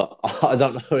 But I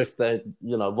don't know if they're,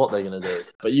 what they're going to do.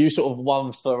 But you sort of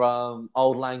won for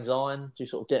Old Lang Syne. Do you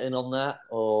sort of get in on that,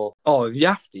 or? Oh, you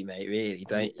have to, mate. Really,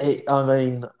 don't you? I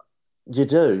mean, you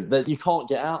do. You can't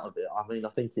get out of it. I mean, I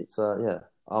think it's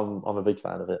I'm a big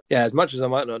fan of it. Yeah, as much as I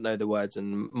might not know the words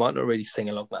and might not really sing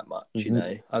along that much,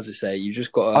 as I say, you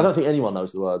just got to... I don't think anyone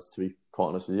knows the words, to be quite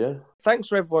honest with you. Thanks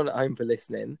for everyone at home for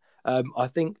listening. I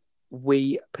think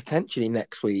we potentially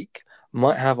next week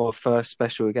might have our first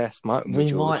special guest, mightn't we,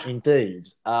 George? We might indeed.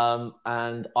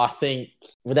 And I think,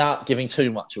 without giving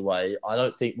too much away, I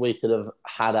don't think we could have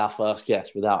had our first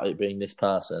guest without it being this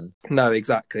person. No,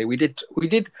 exactly. We did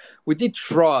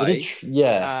try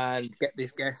and get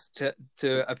this guest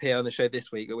to appear on the show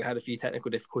this week, but we had a few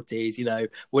technical difficulties.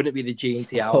 Wouldn't it be the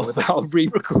G&T hour without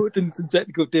re-recording some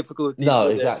technical difficulties? No,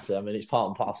 exactly. I mean, it's part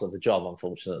and parcel of the job,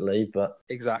 unfortunately. But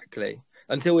exactly.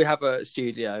 Until we have a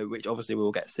studio, which obviously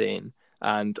we'll get soon,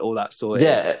 and all that sorted.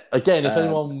 Yeah, again, if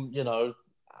anyone,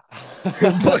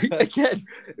 again,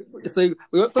 so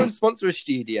we want someone to sponsor a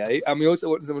studio, and we also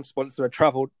want someone to sponsor a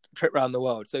travel trip around the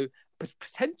world. So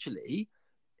potentially,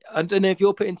 I don't know if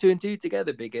you're putting 2 and 2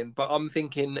 together, Biggin, but I'm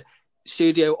thinking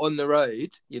studio on the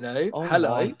road, Oh,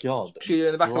 hello, my God. Studio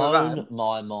in the back of a van.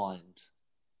 My mind.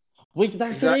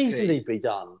 That can easily be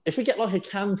done. If we get a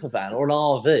camper van or an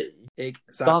RV.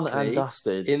 Exactly. Done and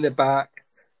dusted. In the back,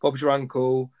 Bob's your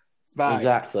uncle. Bang.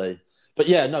 Exactly. But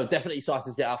yeah, no, definitely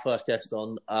excited to get our first guest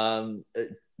on.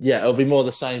 Yeah, it'll be more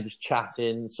the same, just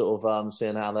chatting, sort of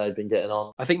seeing how they've been getting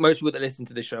on. I think most people that listen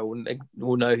to the show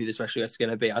will know who the special guest is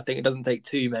going to be. I think it doesn't take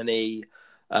too many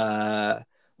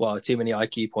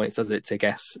IQ points, does it, to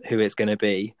guess who it's going to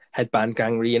be? Headband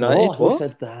Gang Reunited. Who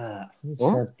said that? Who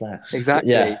said that?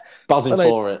 Exactly. Yeah, buzzing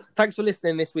for it. Thanks for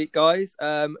listening this week, guys.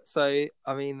 I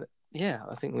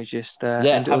think we just have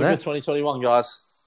a good 2021, guys.